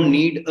 You don't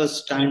need a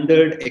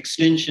standard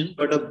extension,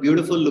 but a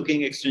beautiful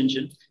looking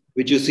extension,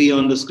 which you see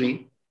on the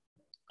screen,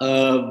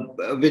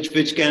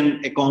 which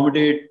can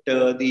accommodate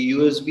the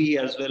USB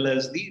as well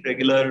as the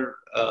regular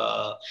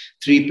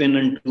 3-pin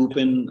and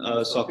 2-pin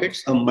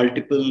sockets, a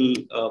multiple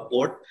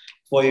port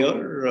for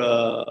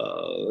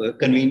your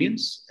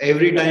convenience.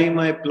 Every time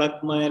I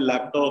plug my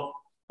laptop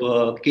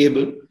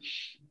cable,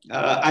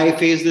 I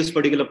face this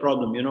particular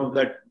problem,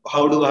 that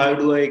how do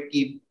I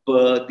keep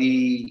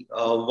the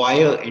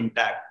wire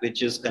intact,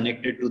 which is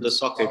connected to the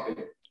socket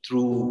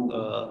through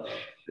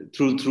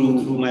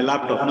my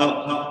laptop.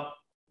 Now,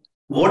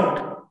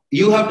 what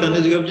you have done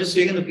is you have just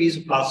taken a piece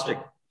of plastic.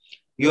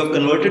 You have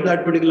converted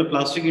that particular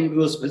plastic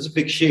into a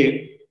specific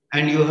shape,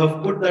 and you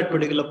have put that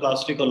particular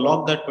plastic or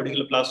locked that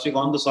particular plastic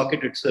on the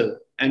socket itself,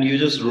 and you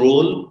just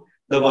roll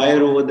the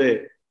wire over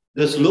there.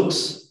 This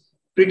looks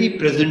pretty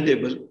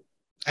presentable.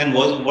 And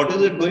what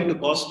is it going to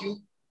cost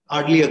you?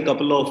 Hardly a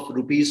couple of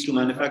rupees to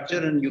manufacture,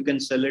 and you can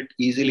sell it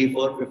easily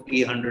for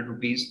 50, 100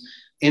 rupees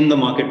in the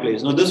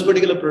marketplace. Now, this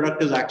particular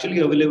product is actually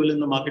available in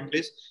the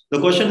marketplace. The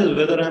question is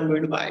whether I'm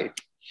going to buy it.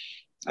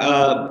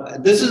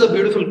 This is a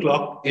beautiful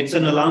clock. It's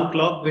an alarm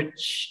clock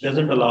which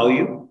doesn't allow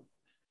you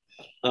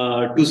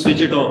to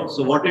switch it off.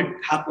 So what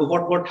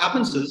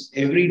happens is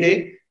every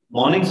day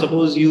morning,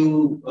 suppose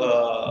you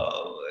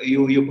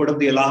put up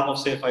the alarm of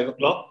say 5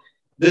 o'clock.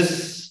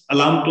 This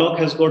alarm clock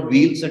has got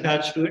wheels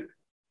attached to it.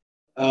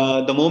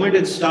 The moment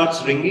it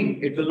starts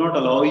ringing, it will not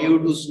allow you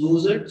to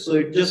snooze it, so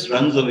it just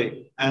runs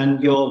away,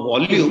 and your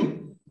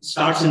volume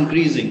starts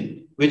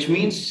increasing, which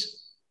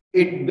means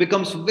it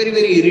becomes very,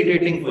 very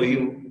irritating for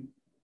you.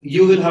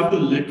 You will have to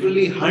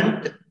literally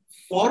hunt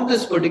for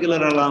this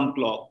particular alarm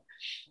clock.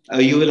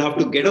 You will have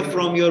to get up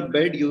from your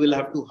bed. You will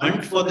have to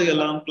hunt for the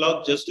alarm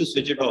clock just to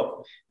switch it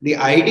off. The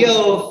idea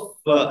of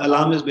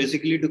alarm is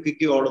basically to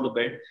kick you out of the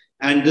bed.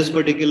 And this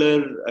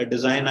particular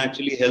design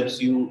actually helps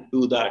you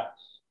do that.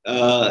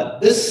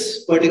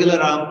 This particular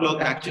alarm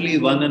clock actually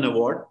won an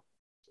award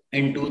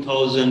in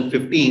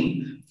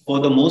 2015 for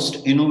the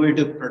most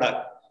innovative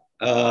product.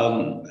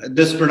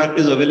 This product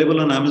is available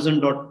on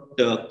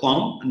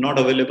Amazon.com, not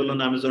available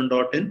on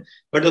Amazon.in.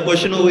 But the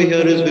question over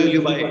here is, will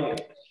you buy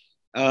it?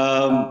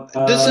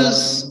 This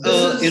is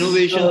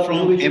innovation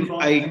from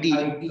MIT,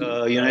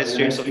 United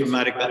States of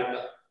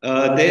America.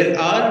 There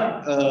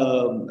are,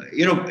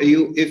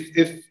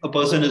 if a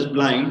person is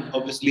blind,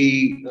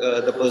 obviously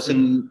the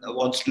person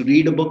wants to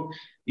read a book,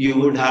 you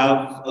would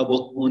have a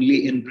book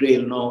only in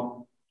Braille.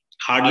 Now,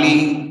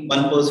 hardly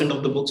 1%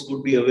 of the books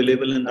would be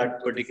available in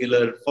that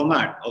particular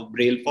format of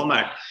Braille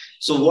format.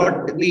 So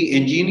what the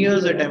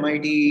engineers at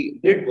MIT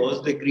did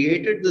was they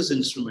created this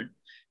instrument,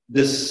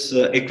 this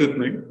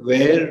equipment,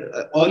 where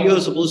all you're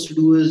supposed to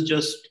do is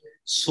just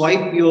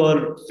swipe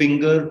your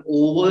finger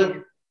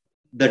over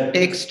the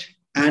text,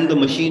 and the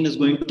machine is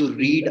going to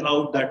read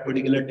out that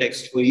particular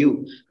text for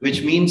you,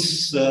 which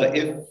means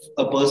if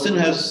a person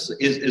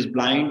is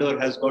blind or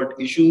has got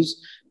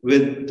issues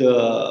with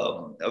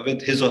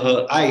his or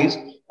her eyes,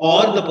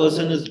 or the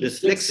person is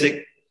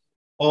dyslexic,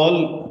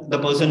 all the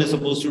person is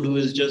supposed to do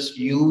is just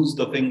use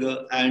the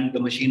finger, and the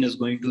machine is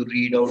going to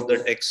read out the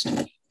text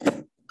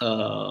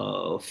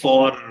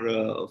for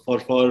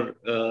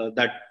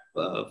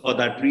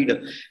that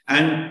reader.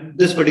 And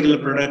this particular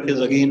product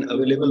is again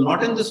available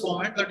not in this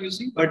format that you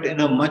see, but in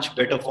a much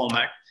better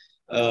format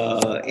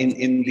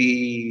in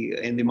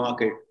the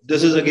market.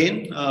 This is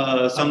again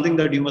something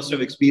that you must have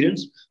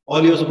experienced.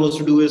 All you're supposed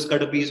to do is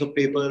cut a piece of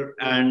paper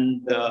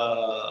and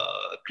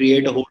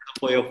create a holder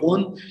for your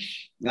phone.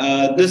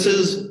 This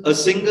is a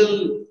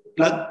single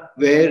plug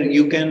where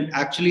you can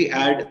actually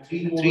add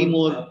three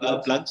more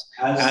plugs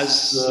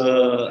as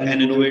an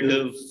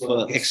innovative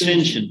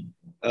extension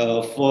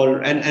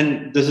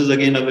and this is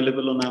again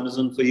available on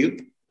Amazon for you.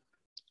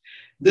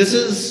 This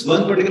is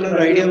one particular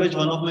idea which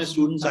one of my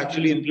students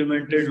actually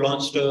implemented,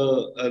 launched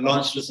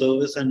a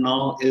service, and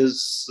now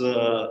is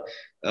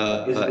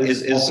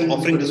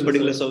offering this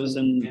particular service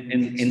in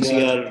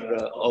NCR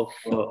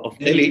of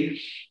Delhi,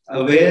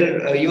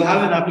 where you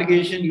have an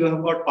application, you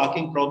have got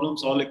parking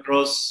problems all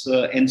across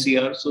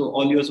NCR. So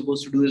all you're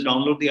supposed to do is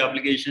download the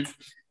application.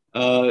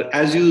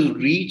 As you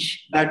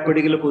reach that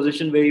particular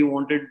position where you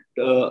wanted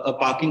a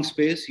parking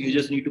space, you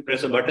just need to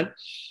press a button,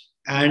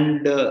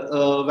 and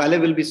valet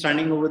will be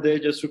standing over there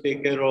just to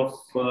take care of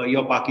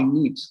your parking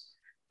needs.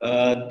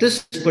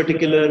 This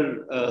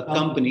particular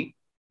company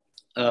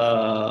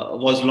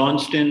was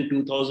launched in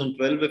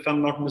 2012, if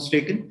I'm not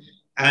mistaken,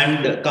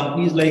 And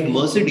companies like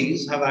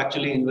Mercedes have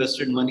actually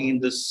invested money in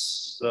this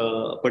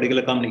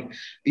particular company.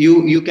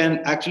 You can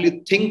actually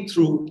think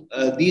through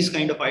these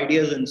kind of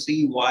ideas and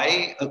see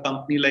why a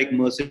company like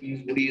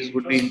Mercedes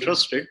would be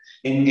interested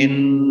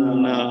in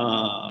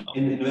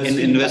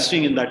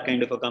investing in that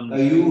kind of a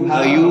company.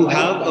 You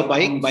have a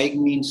bike. Bike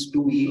means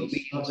two wheels.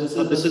 Now,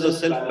 this is a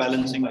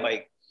self-balancing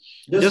bike.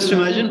 Just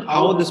imagine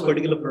how this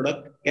particular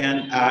product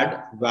can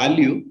add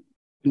value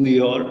to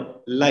your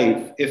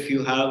life if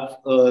you have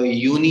a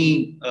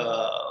uni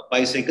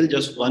bicycle,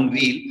 just one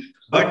wheel,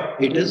 but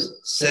it is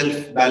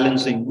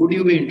self-balancing. Would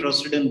you be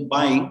interested in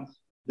buying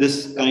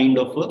this kind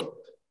of a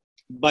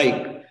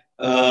bike?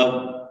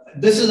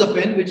 This is a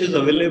pen which is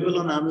available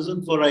on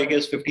Amazon for, I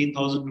guess,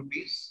 15,000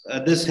 rupees.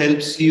 This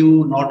helps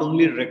you not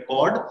only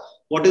record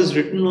what is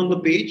written on the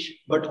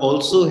page, but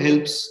also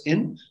helps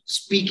in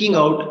speaking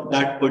out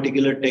that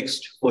particular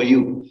text for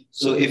you.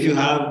 So if you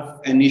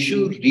have an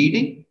issue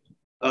reading,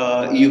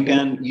 you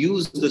can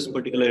use this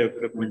particular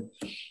equipment.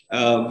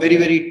 Very,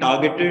 very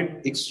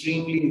targeted,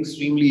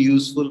 extremely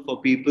useful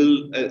for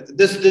people.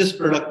 This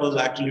product was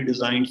actually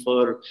designed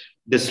for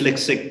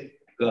dyslexic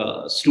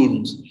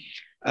students.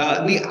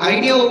 The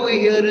idea over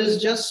here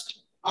is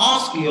just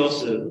ask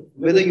yourself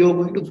whether you're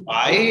going to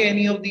buy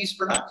any of these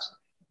products.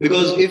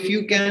 Because if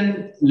you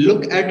can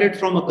look at it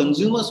from a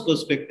consumer's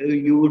perspective,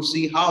 you would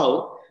see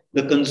how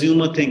the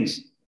consumer thinks,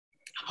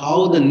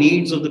 how the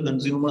needs of the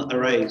consumer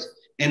arise.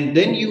 And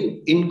then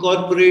you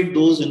incorporate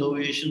those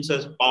innovations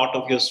as part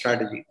of your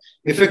strategy.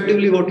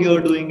 Effectively, what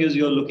you're doing is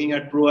you're looking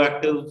at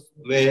proactive,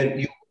 where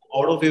you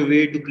out of your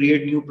way to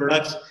create new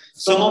products.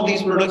 Some of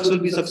these products will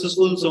be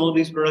successful, some of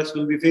these products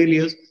will be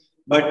failures.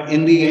 But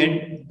in the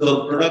end,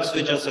 the products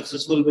which are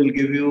successful will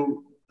give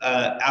you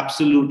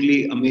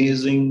absolutely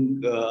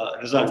amazing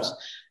results.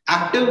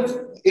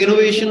 Active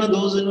innovation are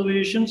those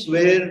innovations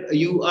where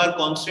you are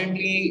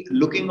constantly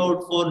looking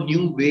out for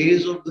new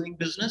ways of doing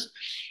business,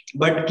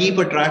 but keep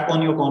a track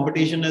on your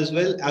competition as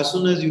well. As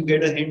soon as you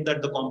get a hint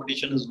that the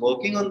competition is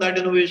working on that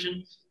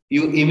innovation,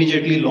 you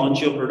immediately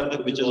launch your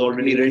product, which is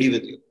already ready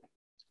with you.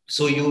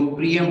 So you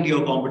preempt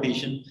your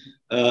competition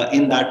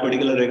in that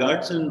particular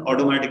regards, and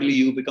automatically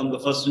you become the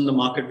first in the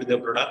market with your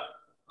product.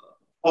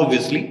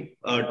 Obviously,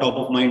 top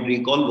of mind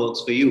recall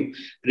works for you.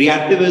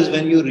 Reactive is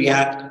when you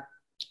react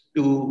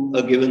to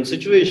a given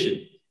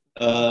situation.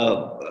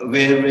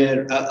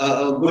 Where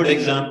a good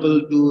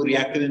example to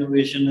reactive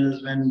innovation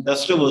is when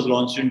Duster was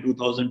launched in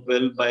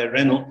 2012 by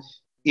Renault.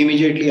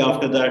 Immediately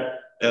after that,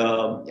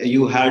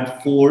 you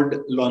had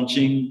Ford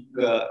launching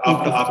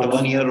after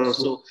 1 year or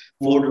so.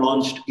 Ford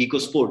launched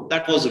EcoSport.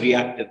 That was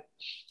reactive,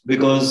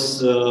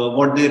 because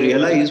what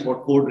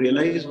Ford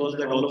realized was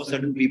that all of a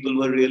sudden people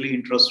were really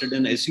interested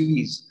in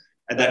SUVs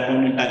at that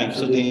point in time.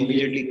 So they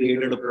immediately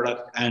created a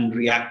product and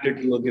reacted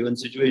to a given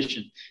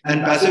situation.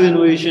 And passive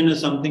innovation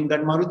is something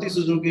that Maruti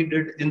Suzuki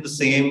did in the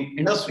same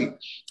industry,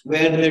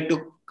 where they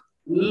took a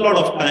lot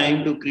of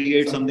time to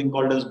create something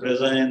called as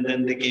Brezza, and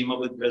then they came up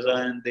with Brezza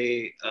and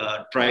they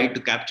tried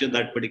to capture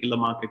that particular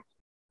market.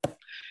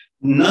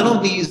 None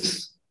of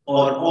these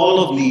or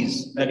all of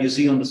these that you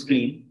see on the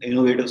screen,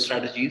 innovative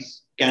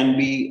strategies, can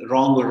be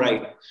wrong or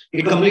right.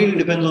 It completely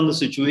depends on the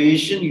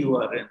situation you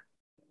are in,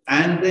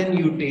 and then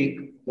you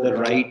take the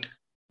right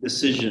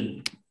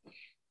decision.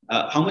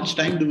 How much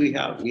time do we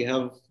have? We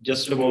have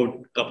just about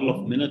a couple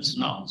of minutes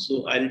now.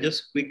 So I'll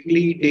just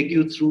quickly take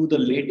you through the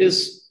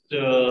latest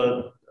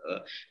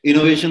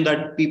innovation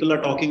that people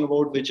are talking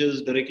about, which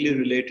is directly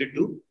related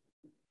to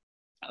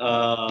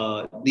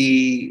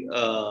the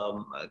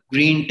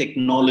green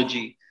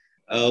technology,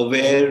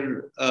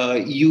 where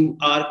you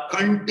are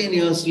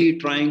continuously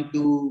trying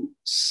to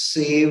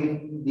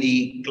save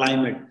the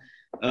climate.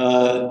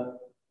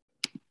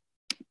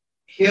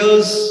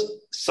 Here's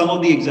some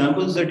of the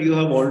examples that you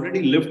have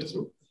already lived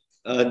through.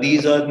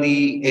 These are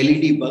the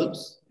LED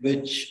bulbs,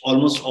 which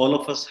almost all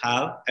of us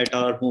have at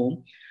our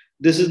home.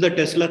 This is the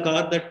Tesla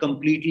car that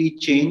completely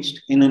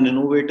changed in an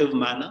innovative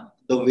manner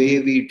the way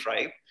we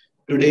drive.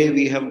 Today,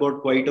 we have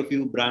got quite a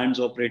few brands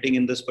operating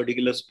in this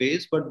particular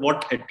space, but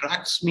what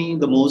attracts me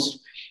the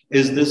most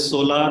is this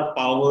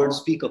solar-powered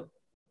speaker.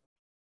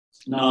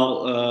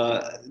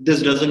 Now,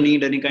 this doesn't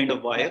need any kind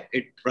of wire.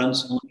 It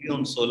runs only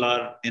on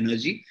solar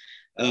energy,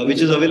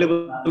 which is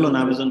available on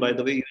Amazon, by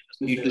the way. You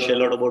just need to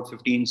shell out about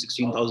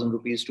 16,000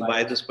 rupees to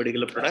buy this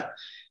particular product.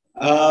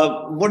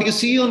 What you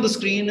see on the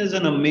screen is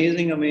an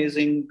amazing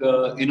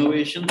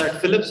innovation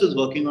that Philips is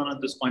working on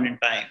at this point in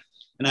time.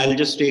 And I'll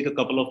just take a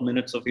couple of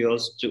minutes of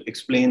yours to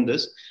explain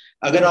this.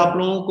 अगर आप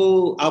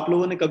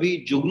लोगों ने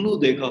कभी जुगनू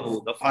देखा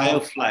हो, the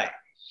firefly,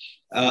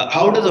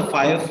 how does a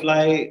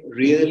firefly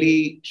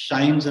really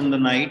shines in the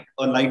night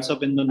or lights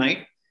up in the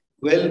night?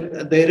 Well,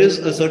 there is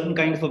a certain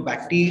kind of a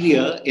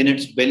bacteria in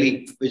its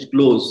belly which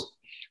glows.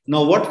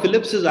 Now, what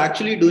Philips is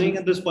actually doing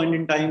at this point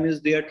in time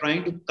is they are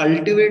trying to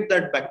cultivate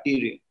that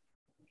bacteria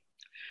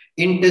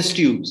in test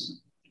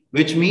tubes,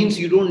 which means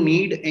you don't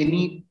need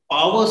any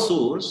power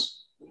source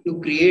to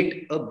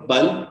create a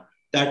bulb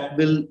that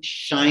will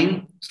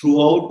shine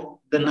throughout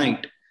the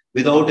night.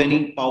 without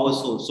any power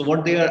source. So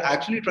what they are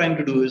actually trying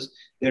to do is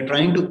they're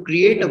trying to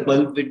create a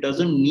bulb which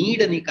doesn't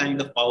need any kind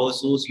of power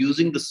source,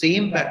 using the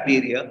same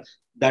bacteria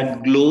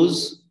that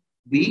glows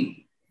the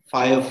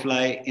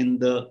firefly in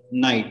the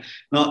night.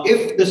 Now,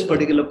 if this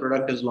particular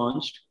product is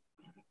launched,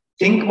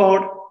 think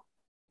about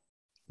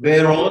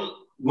where all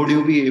would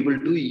you be able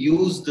to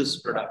use this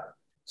product,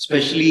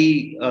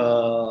 especially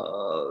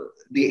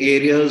the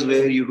areas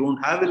where you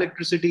don't have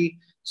electricity,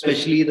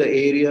 especially the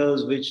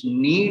areas which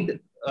need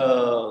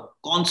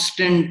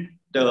constant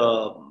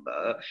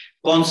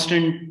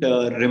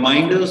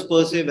reminders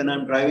per se. When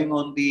I'm driving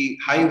on the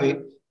highway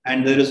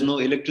and there is no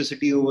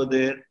electricity over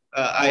there,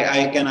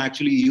 I can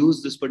actually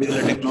use this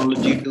particular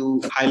technology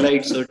to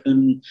highlight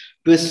certain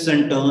twists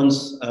and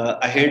turns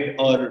ahead,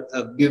 or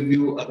give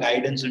you a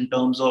guidance in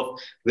terms of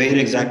where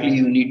exactly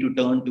you need to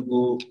turn to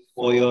go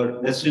for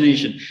your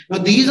destination. Now,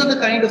 these are the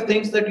kind of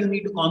things that you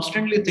need to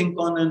constantly think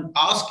on and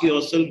ask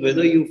yourself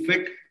whether you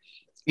fit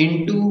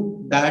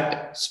into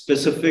that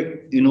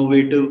specific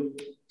innovative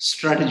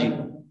strategy.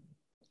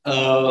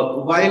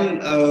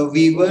 While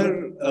we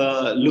were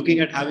looking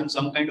at having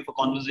some kind of a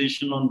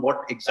conversation on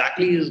what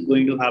exactly is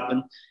going to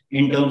happen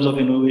in terms of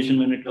innovation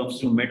when it comes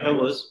to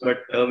metaverse, but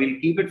we'll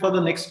keep it for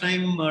the next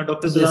time,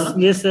 Dr. Sidana.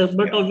 Yes, sir,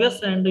 but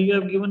obvious, and you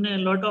have given a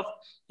lot of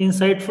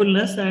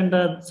insightfulness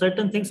and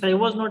certain things I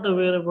was not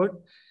aware about.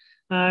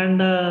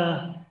 And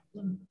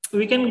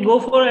we can go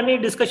for any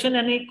discussion,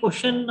 any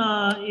question,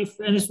 if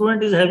any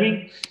student is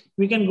having,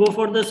 we can go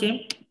for the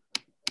same.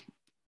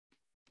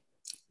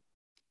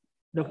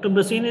 Dr.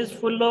 Bhasin is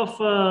full of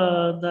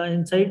the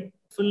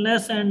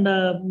insightfulness and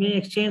may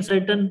exchange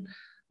certain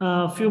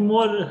few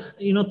more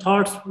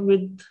thoughts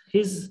with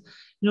his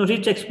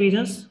rich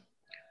experience.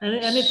 And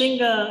anything,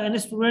 any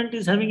student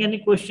is having any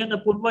question,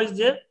 Apurva is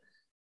there.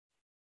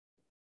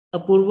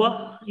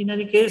 Apurva, in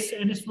any case,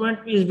 any student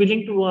is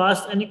willing to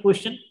ask any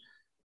question.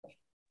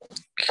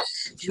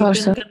 Sure, we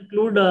can sir.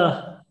 conclude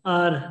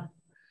our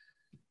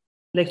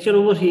lecture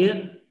over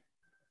here.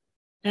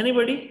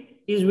 Anybody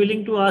is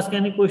willing to ask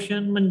any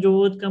question?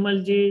 Manjot,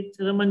 Kamaljeet,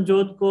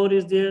 Ramanjot Kaur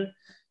is there.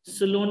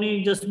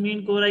 Saloni,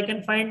 Jasmine Kaur. I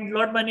can find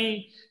lot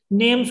many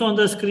names on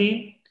the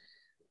screen.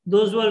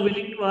 Those who are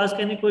willing to ask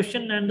any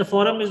question, and the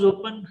forum is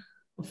open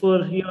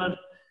for your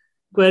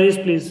queries,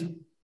 please.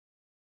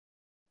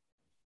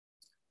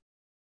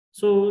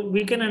 So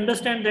we can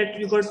understand that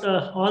you got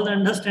all the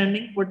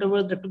understanding,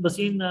 whatever Dr.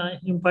 Bhasin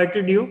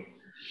imparted you.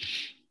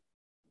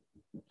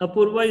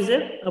 Apurva is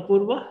there?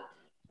 Apurva?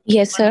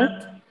 Yes,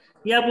 sir.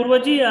 Yeah,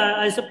 Purvaji,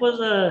 I suppose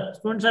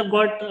students have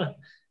got a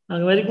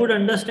very good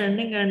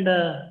understanding, and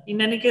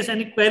in any case,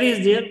 any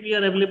queries there, we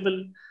are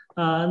available.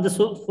 And the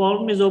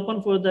forum is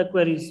open for the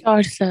queries.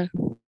 Sure, sir.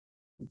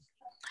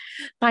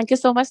 Thank you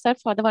so much, sir,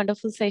 for the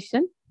wonderful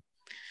session.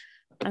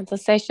 And the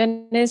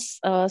session is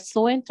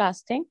so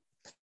interesting.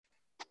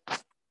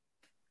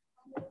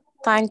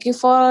 Thank you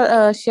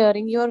for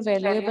sharing your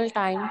valuable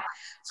time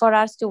for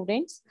our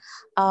students.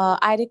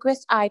 I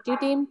request IT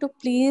team to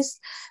please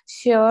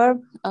share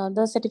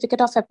the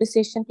certificate of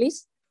appreciation,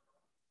 please.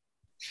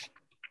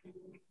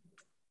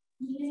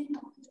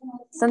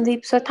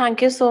 Sandeep sir,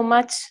 thank you so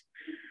much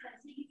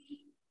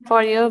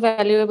for your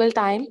valuable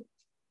time.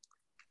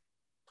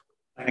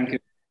 Thank you.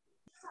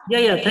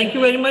 Yeah. Thank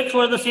you very much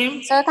for the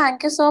same. Sir,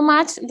 thank you so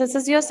much. This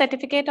is your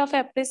certificate of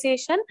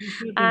appreciation,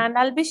 and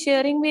I'll be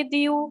sharing with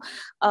you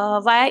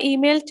via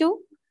email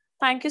too.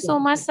 Thank you so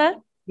much, sir.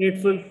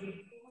 Grateful.